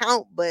just by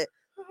count, but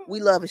we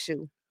love a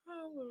shoe.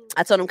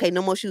 I told him, okay,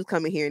 no more shoes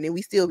coming here, and then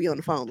we still be on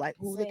the phone like,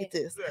 ooh, look at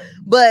this.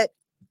 But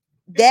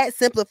that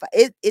simplify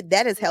it.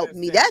 That has helped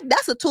me.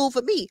 That's a tool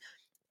for me.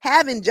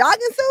 Having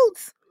jogging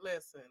suits.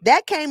 Listen,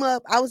 that came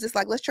up. I was just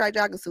like, let's try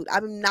jogging suit.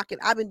 I've been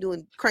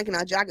cranking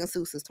out jogging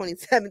suits since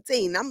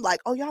 2017. I'm like,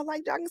 oh, y'all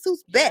like jogging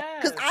suits? Bet,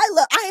 because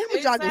I am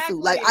a jogging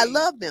suit. Like, I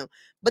love them,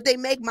 but they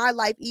make my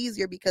life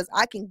easier because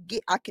I can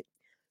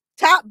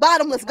top,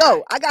 bottom, let's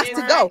go. I got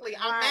to go.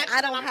 I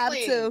don't have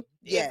to.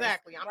 Yes.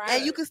 Exactly.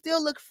 And you can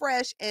still look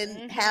fresh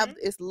and have,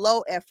 it's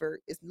low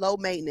effort, it's low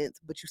maintenance,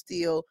 but you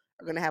still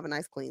are going to have a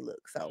nice clean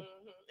look. So.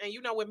 And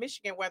with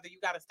Michigan weather, you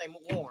got to stay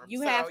warm.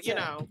 You have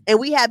to. And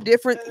we have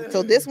different.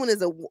 So this one is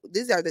the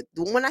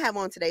one I have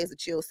on today is a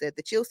chill set.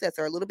 The chill sets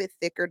are a little bit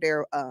thicker.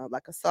 They're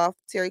like a soft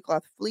terry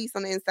cloth fleece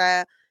on the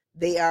inside.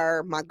 They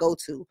are my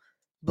go-to.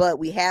 But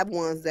we have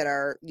ones that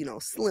are,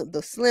 slim,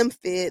 the slim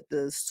fit,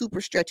 the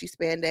super stretchy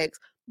spandex.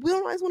 We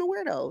don't always want to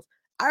wear those.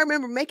 I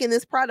remember making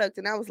this product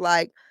and I was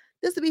like,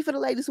 this will be for the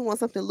ladies who want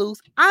something loose.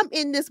 I'm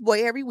in this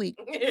boy every week.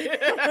 Right.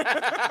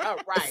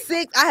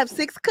 I have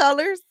 6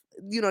 colors.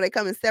 They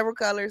come in several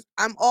colors.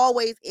 I'm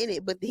always in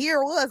it. But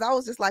here it was. I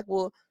was just like,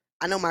 well,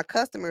 I know my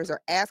customers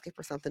are asking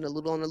for something a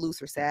little on the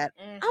looser side.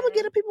 I'm going to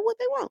get the people what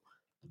they want.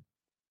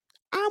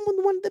 I'm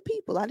one of the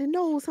people. I didn't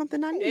know it was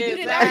something I needed.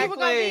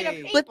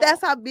 Exactly. But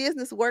that's how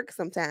business works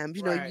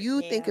sometimes. You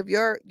think of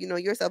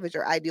yourself as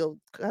your ideal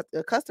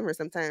customer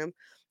sometimes.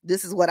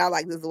 This is what I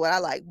like. This is what I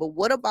like. But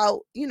what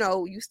about,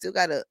 you still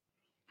got to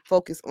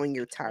focus on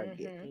your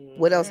target.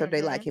 What else are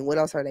they liking? What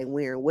else are they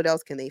wearing? What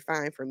else can they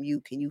find from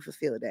you? Can you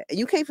fulfill that? And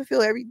you can't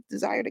fulfill every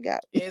desire they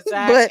got. Exactly.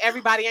 But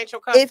everybody ain't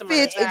your customer. It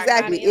fits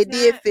exactly. It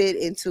did fit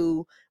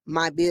into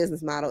my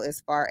business model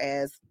as far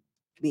as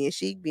being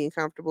chic, being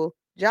comfortable.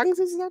 Jogging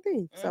suits is our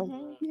thing.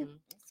 So yeah.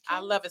 I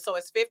love it. So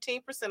it's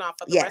 15% off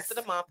for the rest of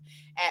the month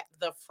at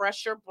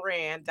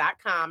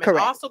thefresherbrand.com. And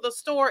Correct. Also the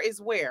store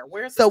is where?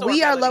 Where's the store? So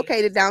we are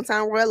located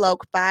downtown Royal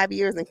Oak, 5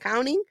 years and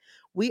counting.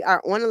 We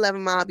are on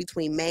 11 Mile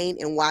between Maine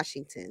and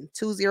Washington,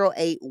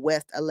 208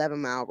 West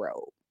 11 Mile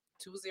Road.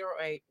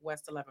 208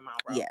 West 11 Mile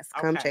Road. Yes,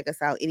 come check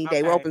us out any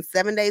day. We're open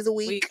 7 days a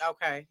week.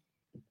 Okay.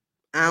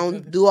 I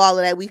don't do all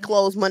of that. We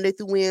close Monday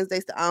through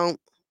Wednesday. So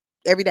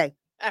every day.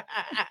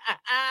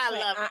 I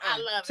love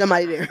it.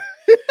 Somebody there.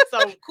 So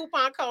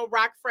coupon code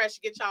Rock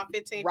Fresh, get y'all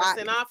 15%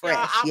 off, y'all.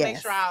 I'll make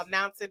sure I'll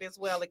announce it as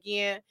well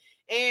again.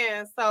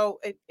 And so,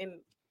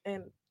 and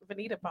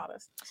Vanita bought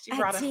us. She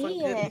brought us some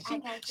goodies.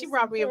 She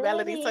brought me and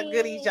Melody some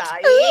goodies, y'all.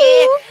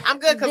 Yeah, I'm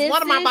good because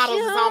one of my bottles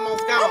is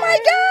almost gone. Oh my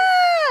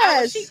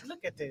gosh!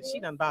 Look at this. She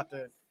done bought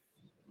the.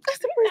 That's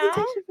the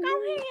presentation.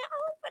 Go ahead,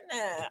 open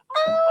it.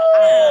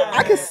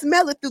 I can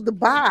smell it through the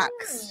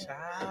box.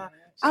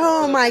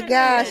 Oh my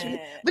gosh!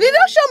 But it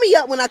don't show me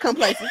up when I come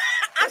places.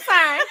 I'm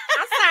sorry.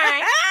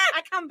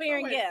 I come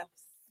bearing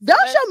gifts.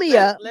 Don't show me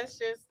up. Let's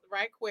just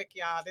right quick,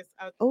 y'all. This is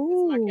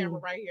my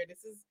camera right here.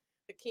 This is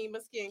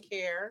Hakima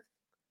skincare.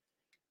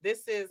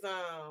 This is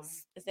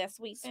that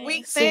sweet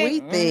thing?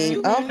 Sweet thing.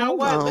 You know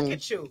what? Look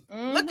at you.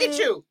 Look at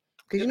you.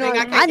 Because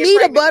I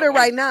need a butter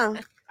right now.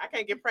 I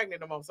can't get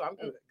pregnant no more, so I'm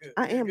good.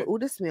 I am. Good. Oh,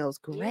 this smells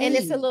great. And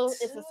it's a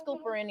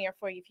scooper in there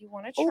for you if you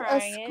want to try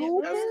it. A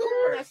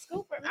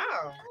scooper.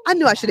 Oh. I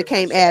knew I should have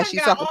came ashy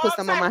so I could put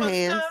some on my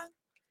hands.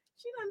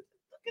 She done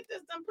look at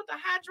this. Done put the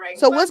hydrate.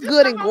 So what's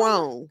good and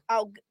grown?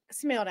 Oh,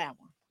 smell that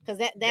one because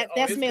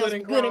that smells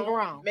good and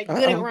grown. Make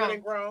good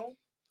and grown.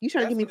 You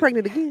trying to get me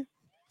pregnant again?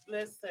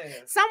 Listen.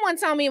 Someone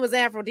told me it was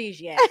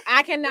aphrodisiac.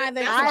 I can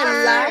neither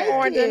confirm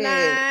or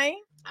deny.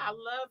 I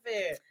love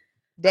it.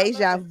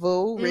 Deja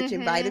vu, rich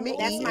in vitamin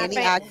E,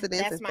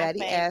 antioxidants, and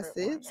fatty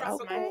acids.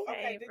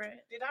 Okay.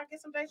 Did I get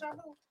some deja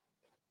vu?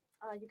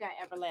 Oh, you got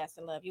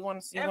everlasting love. You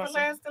want to see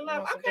everlasting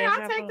love? Okay,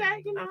 I'll take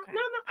that. You know,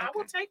 no, I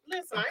will take.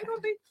 Listen, I ain't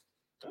gonna be.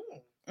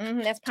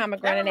 That's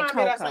pomegranate and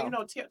cocoa. That's like,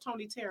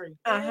 Tony Terry.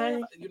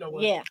 You know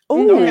what? Yeah.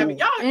 Ooh. Y'all got me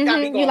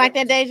going. You like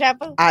that deja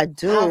vu? I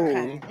do.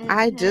 Okay.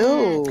 I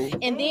do.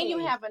 And then you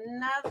have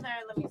another.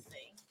 Let me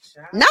see.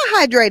 Not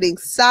hydrating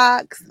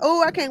socks.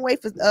 Oh, I can't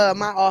wait for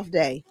my off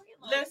day.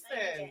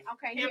 Listen,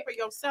 pamper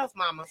yourself,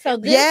 mama. So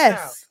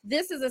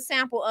this is a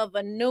sample of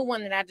a new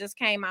one that I just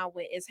came out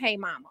with. It's Hey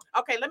Mama.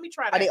 Okay, let me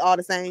try that. Are they all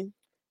the same?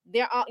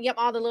 They're all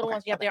all the little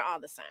ones. Yep, they're all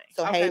the same.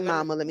 So Hey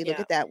Mama, let me look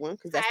at that one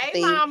because that's the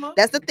theme. Mama.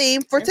 That's the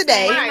theme for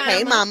today.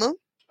 Hey Mama.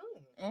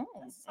 You like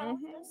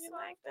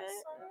that?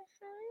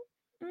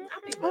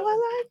 Oh, I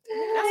like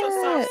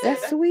that.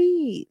 That's sweet.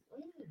 sweet.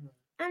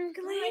 I'm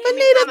glad.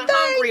 Vanita,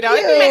 thank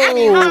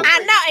you. I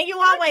know, and you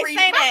always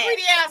say that.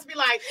 Pretty ass be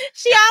like.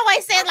 She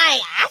always said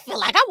like, I feel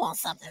like I want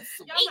something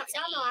sweet.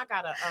 Y'all know I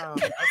got a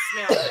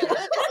smell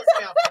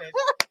finish.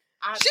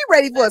 She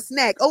ready for a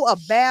snack. Oh, a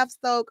bath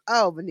soak.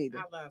 Oh, Vanita.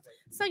 I love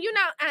it. So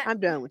I'm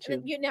done with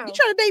you. You trying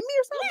to date me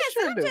or something? Yes,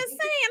 I'm just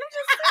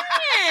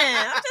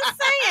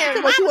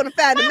saying. What you want to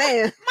find a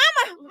man?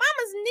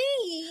 Mama's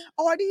knee.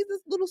 Oh, are these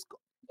little?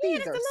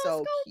 These are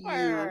so cute.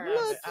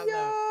 Look,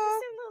 y'all.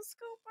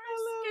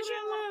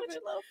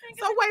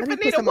 So wait,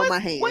 Vanita,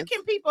 what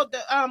can people do?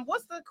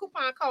 What's the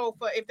coupon code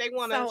for if they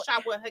want to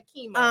shop with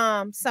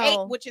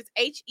Hakima? Which is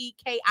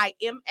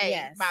HEKIMA,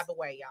 yes. By the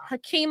way, y'all.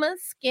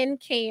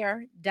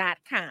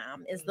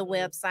 HakimaSkincare.com is the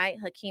website,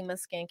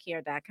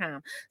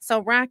 HakimaSkincare.com.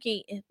 So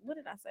Rocky, what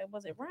did I say?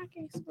 Was it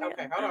Rocky?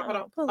 Okay,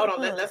 hold on.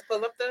 Let's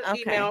pull up the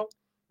email.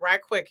 Right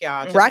quick,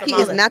 y'all. Rocky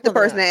is not the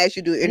person that asked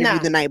you to do an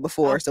interview the night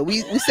before. So we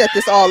set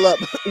this all up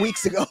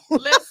weeks ago.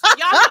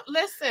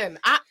 Listen.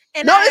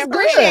 It's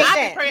good.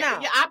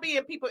 I be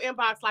in people's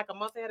inbox like a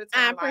month ahead of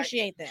time. I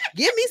appreciate that.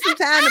 Give me some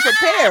time to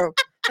prepare.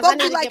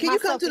 Folks be like, can you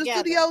come to the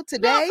studio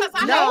today?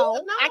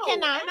 No, I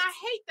cannot. And I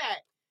hate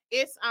that.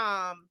 It's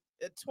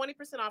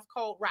 20% off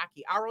code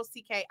Rocky.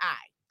 ROCKI.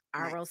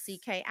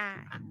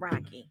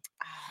 Rocky.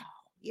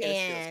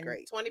 Yes,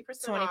 great.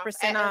 20% off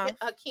at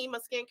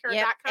HakimaSkincare.com.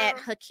 Yep, at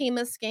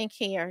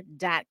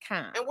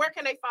HakimaSkincare.com. And where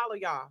can they follow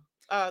y'all?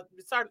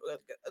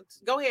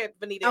 Go ahead,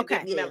 Vanita.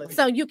 Okay,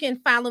 so you can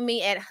follow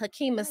me at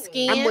Hakima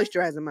Skin. I'm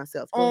moisturizing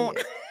myself. Go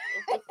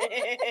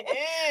ahead.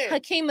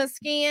 Hakima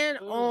Skin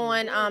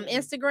on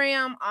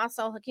Instagram,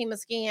 also Hakima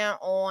Skin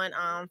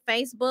on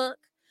Facebook.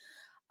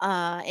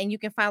 And you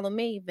can follow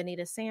me,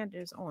 Vanita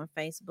Sanders, on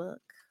Facebook.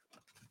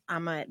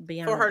 I'm at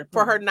Beyond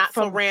for her not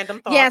so random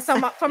thoughts. Yeah, so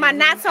for my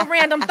not so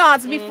random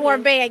thoughts before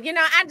bed. You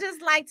know, I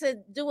just like to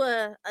do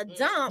a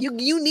dump.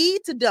 You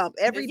need to dump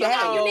every day.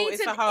 You need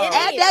to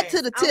add that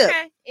to the tip.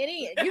 Okay, it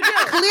is. You do.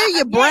 Clear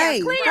your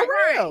brain. Clear your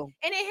brain.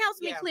 And it helps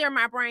me clear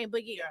my brain.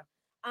 But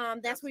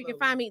that's where you can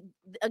find me.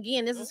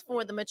 Again, this is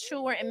for the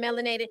mature and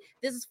melanated.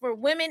 This is for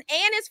women and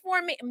it's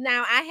for me.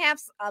 Now I have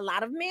a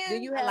lot of men.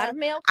 A lot of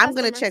male customers. I'm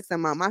gonna check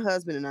some out. My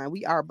husband and I,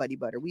 we are buddy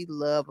butter. We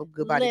love a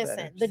good body butter.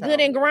 Listen, the good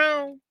and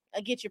grown.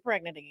 Get you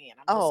pregnant again.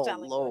 I'm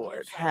just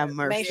Lord, have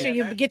mercy. Make sure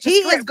you get your. He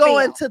is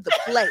going to the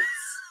place.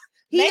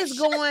 He is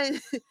going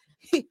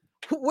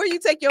where you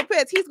take your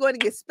pets. He's going to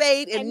get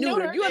spayed and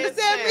neutered. You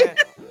understand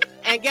me?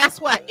 And guess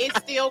what? It's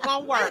still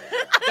gonna work.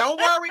 Don't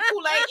worry,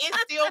 Kool-Aid. It's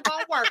still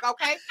gonna work.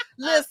 Okay.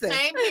 Listen.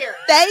 Same here.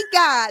 Thank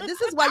God. This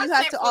is why you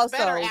have to also.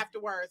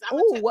 Afterwards.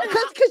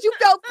 Because you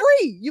felt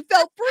free. You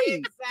felt free.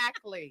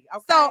 Exactly.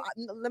 Okay. So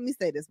let me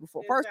say this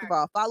before. First of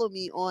all, follow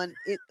me on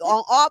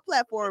all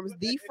platforms,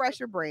 The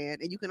Fresher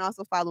Brand, and you can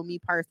also follow me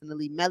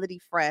personally, Melody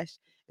Fresh.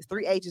 It's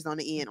 3 H's on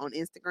the end on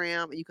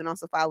Instagram, and you can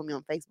also follow me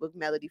on Facebook,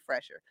 Melody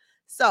Fresher.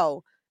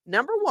 So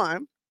number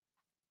one,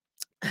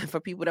 for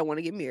people that want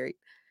to get married.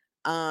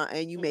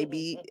 and you may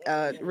be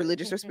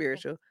religious or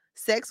spiritual.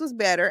 Sex was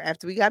better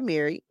after we got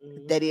married.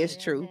 That is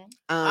true.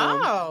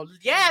 Oh,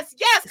 yes,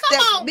 come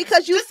on.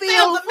 Because you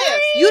feel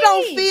you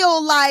don't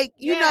feel like,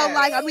 you know,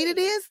 like, I mean, it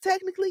is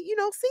technically, you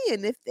know,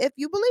 sin if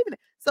you believe in it.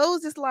 So it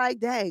was just like,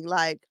 dang,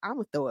 like, I'm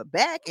gonna throw it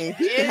back and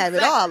he can have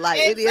it all. Like,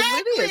 it is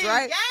what it is,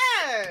 right?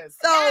 Yes.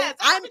 So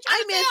I'm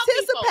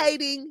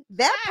anticipating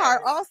that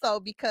part also,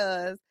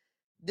 because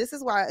this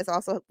is why it's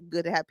also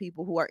good to have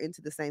people who are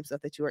into the same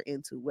stuff that you are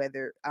into,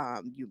 whether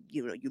you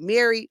know, you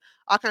married,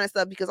 all kind of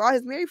stuff, because all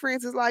his married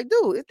friends is like,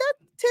 dude, is that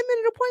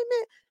 10-minute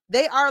appointment?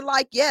 They are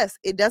like, yes,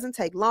 it doesn't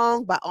take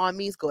long. By all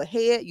means, go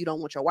ahead. You don't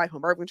want your wife on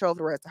birth control for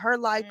the rest of her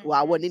life. Well,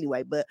 I wouldn't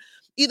anyway, but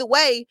either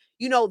way,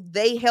 you know,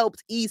 they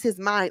helped ease his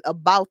mind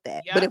about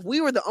that. But if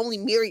we were the only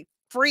married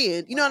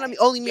friend, you know what I mean,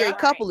 only married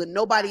couple, and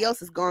nobody else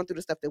has gone through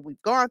the stuff that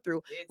we've gone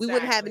through, we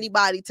wouldn't have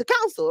anybody to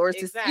counsel or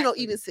to, you know,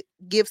 even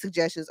give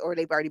suggestions, or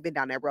they've already been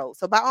down that road.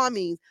 So by all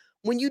means,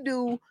 when you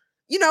do,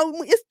 you know,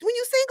 when you're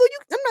single,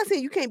 I'm not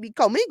saying you can't be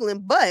commingling,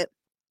 but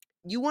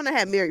you want to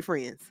have married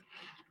friends.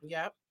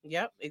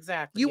 Yep,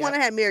 exactly. You want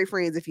to have married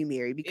friends if you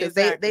marry, because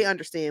they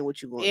understand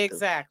what you're going through.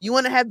 Exactly. You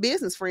want to have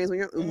business friends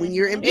when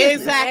you're in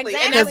business. Exactly.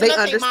 And because that's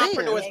they understand.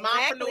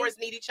 Mompreneurs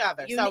need each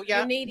other. So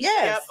you need each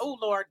other. Oh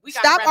Lord, we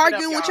gotta stop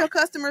arguing with your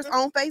customers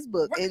on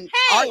Facebook and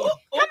come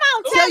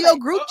on, tell your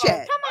group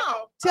chat. Come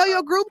on, tell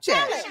your group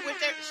chat. She went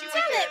there.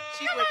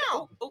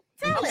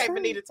 Okay,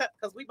 Benita,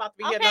 because we about to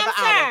be here another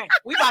hour.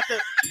 We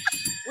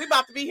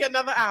about to be here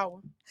another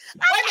hour.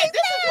 Wait a minute,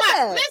 this is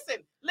what.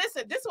 Listen.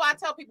 This is why I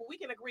tell people we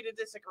can agree to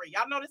disagree.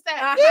 Y'all notice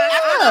that?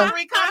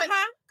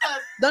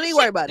 Don't even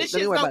worry about it. This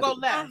shit's gonna go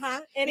left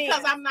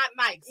because I'm not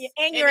nice.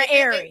 And you're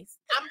Aries.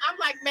 I'm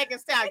like Megan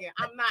Stallion.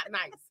 I'm not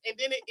nice, and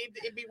then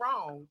it be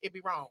wrong. It be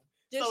wrong.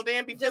 So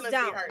then be feelings be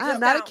hurt. I'm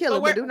not a killer,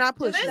 but do not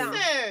push me.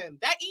 Listen,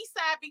 that east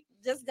side be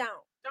just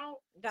don't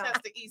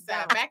test the east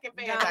side. Back in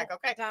Van Dyke,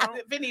 okay?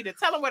 Venita,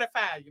 tell them where to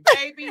find you,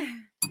 baby.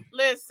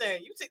 Listen,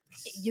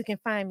 you can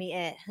find me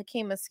at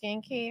Hakima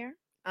Skincare.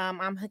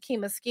 I'm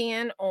Hakima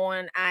Skin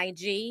on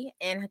IG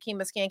and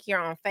Hakima Skincare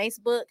on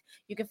Facebook.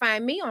 You can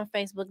find me on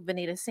Facebook,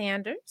 Venita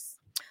Sanders.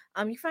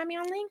 You can find me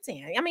on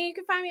LinkedIn. I mean, you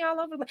can find me all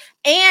over the place.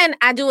 And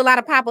I do a lot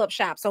of pop-up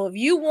shops. So if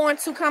you want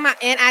to come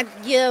out, and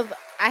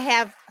I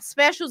have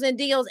specials and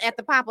deals at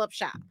the pop-up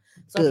shop.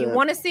 So if you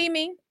want to see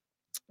me,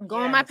 go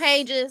on my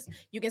pages.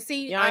 You can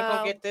see. Y'all ain't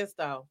gonna get this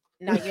though.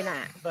 No, you're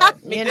not. But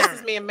this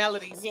is me and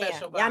Melody's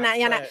special. Y'all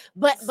not.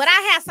 But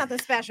I have something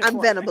special. I'm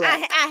Venable.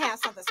 I have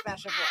something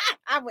special for you.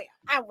 I will.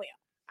 I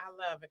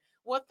love it.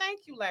 Well,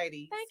 thank you,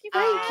 ladies. Thank you.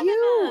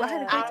 I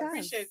had a great time. I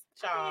appreciate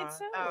y'all.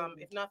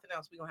 If nothing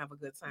else, we're gonna have a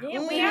good time.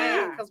 Yeah, we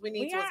are. Because we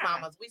need to as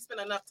mamas. We spend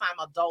enough time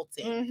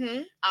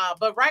adulting.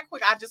 But right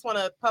quick, I just want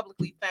to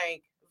publicly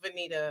thank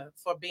Venita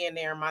for being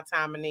there in my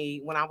time of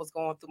need when I was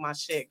going through my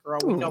shit, girl.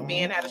 You know,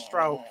 Ben had a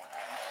stroke,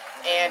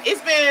 and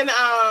it's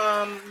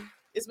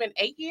been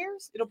 8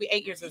 years. It'll be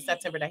 8 years in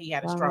September that he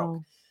had a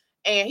stroke,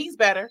 and he's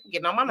better,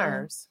 getting on my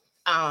nerves.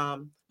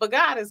 But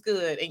God is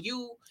good, and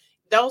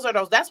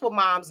that's what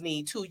moms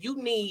need too.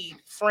 You need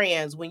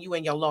friends when you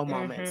in your low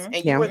moments,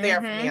 and you were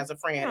there for me as a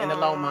friend in the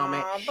low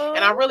moment,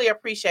 and I really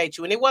appreciate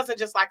you. And it wasn't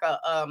just like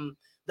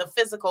the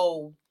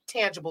physical,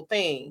 tangible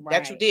thing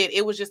that you did.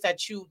 It was just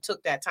that you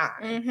took that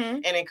time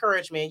and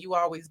encouragement. You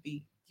always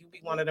be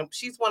one of them.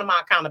 She's one of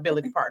my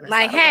accountability partners.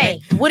 Like, hey,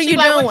 what are you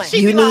doing?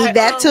 You need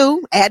that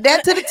too. Add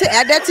that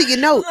to your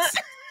notes.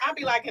 I'll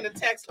be like in a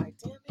text, like,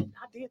 damn it,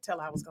 I did tell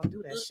her I was gonna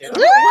do that shit.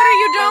 What are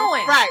you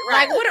doing? Right.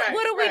 Like, what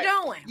are we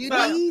doing? You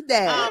need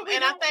that.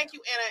 And I thank you,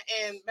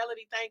 Anna and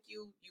Melody. Thank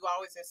you. You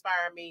always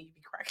inspire me. You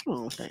be cracking.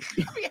 Oh, thank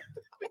you. I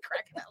be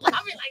cracking up.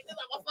 I be like this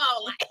on my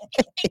phone, like,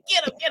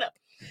 get him.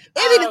 It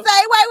be the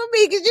same way with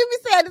me, because you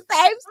be saying the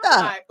same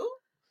stuff. Like,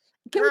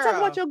 can we talk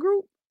about your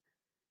group?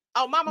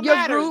 Oh, Mama your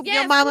Matters. Group,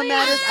 your Mama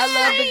Matters.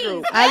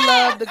 I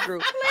love the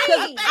group.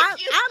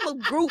 I'm a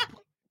group.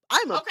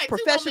 I'm a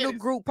professional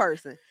group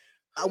person.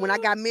 When I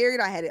got married,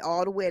 I had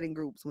all the wedding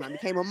groups. When I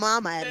became a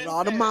mom, I added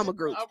all the mama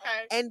groups.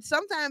 Okay. And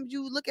sometimes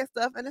you look at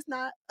stuff and it's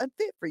not a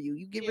fit for you.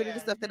 You get rid of the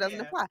stuff that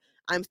doesn't apply.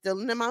 I'm still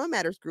in the Mama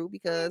Matters group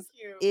because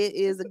it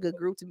is a good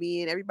group to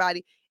be in.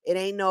 Everybody, it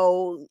ain't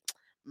no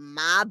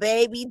my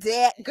baby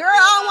dad. Girl, I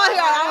don't want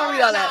to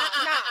hear all that.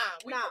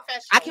 We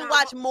professional. I can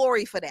watch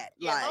Maury for that.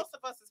 Yeah, most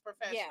of us is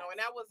professional. And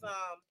that was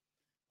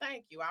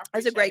thank you.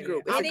 It's a great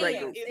group. It is a great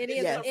group.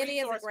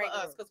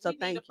 Because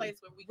we need a place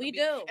where we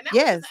do. And that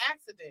was an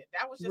accident.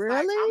 That was just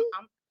like,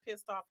 I'm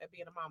pissed off at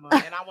being a mama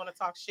and I want to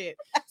talk shit.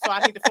 So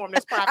I need to form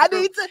this private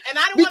group. And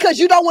I because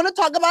you don't want to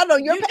talk about it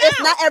on your page.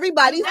 It's not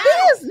everybody's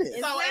business.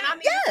 So and I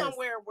need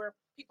somewhere where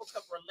people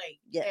could relate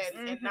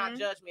and not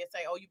judge me and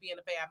say, oh, you being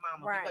a bad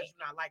mama because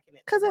you're not liking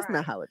it. Because that's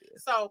not how it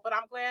is. So, but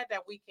I'm glad that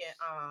we can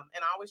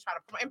and I always try to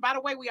promote. And by the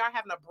way, we are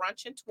having a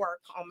brunch and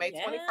twerk on May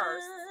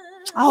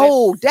 21st.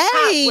 Oh,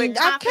 dang.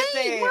 I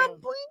can't. Where we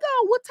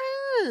go? What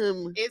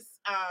time? It's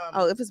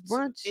if it's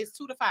brunch, it's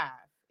 2 to 5.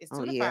 It's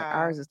 2 to 5.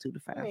 Ours is 2 to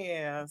 5.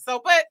 Yeah. So,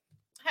 but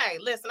hey,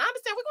 listen, I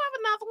understand we're gonna have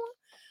another one,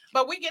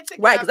 but we get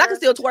together. Right, because I can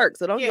still twerk,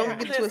 so don't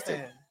get it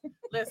twisted.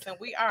 Listen,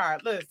 we are.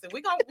 Listen,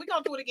 we gonna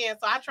do it again.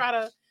 So I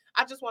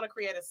just want to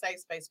create a safe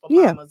space for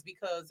mamas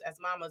because as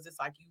mamas, it's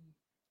like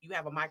you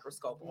have a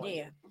microscope on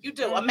you. You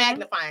do a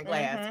magnifying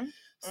glass,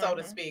 so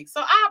to speak.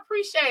 So I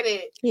appreciate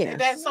it. Yeah,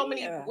 that so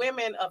many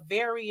women of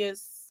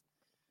various,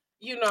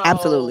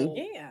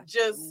 absolutely,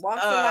 just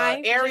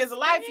areas of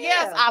life.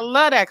 Yes, I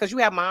love that because you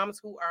have moms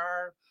who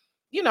are,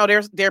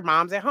 they're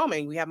moms at home,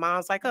 and we have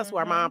moms like us who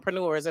are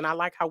mompreneurs. And I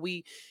like how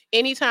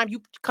anytime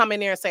you come in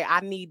there and say,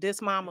 "I need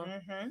this,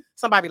 mama,"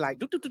 somebody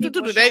like,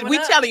 we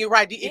telling you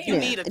right. If you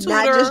need a tutor,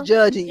 not just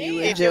judging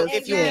you.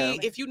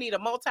 If you need a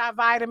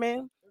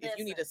multivitamin, if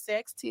you need a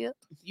sex tip,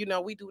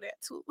 we do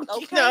that too.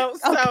 Okay. So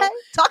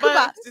talk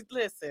about it.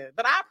 Listen,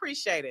 but I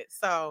appreciate it.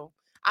 So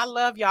I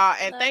love y'all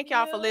and thank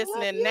y'all for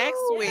listening.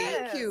 Next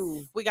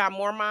week, we got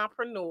more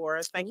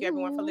mompreneurs. Thank you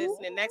everyone for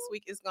listening. Next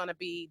week is going to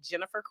be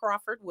Jennifer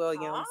Crawford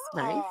Williams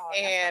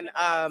and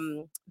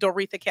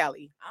Doretha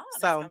Kelly. So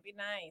that's gonna be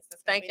nice.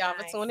 Thank y'all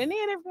for tuning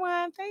in,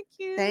 everyone. Thank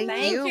you.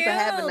 Thank you for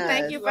having us.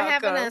 Thank you for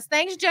having us.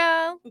 Thanks,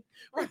 Joe.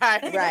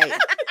 Right.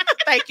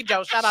 Thank you,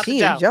 Joe. Shout out to Joe.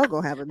 She and Joe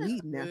gonna have a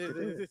meeting after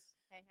this.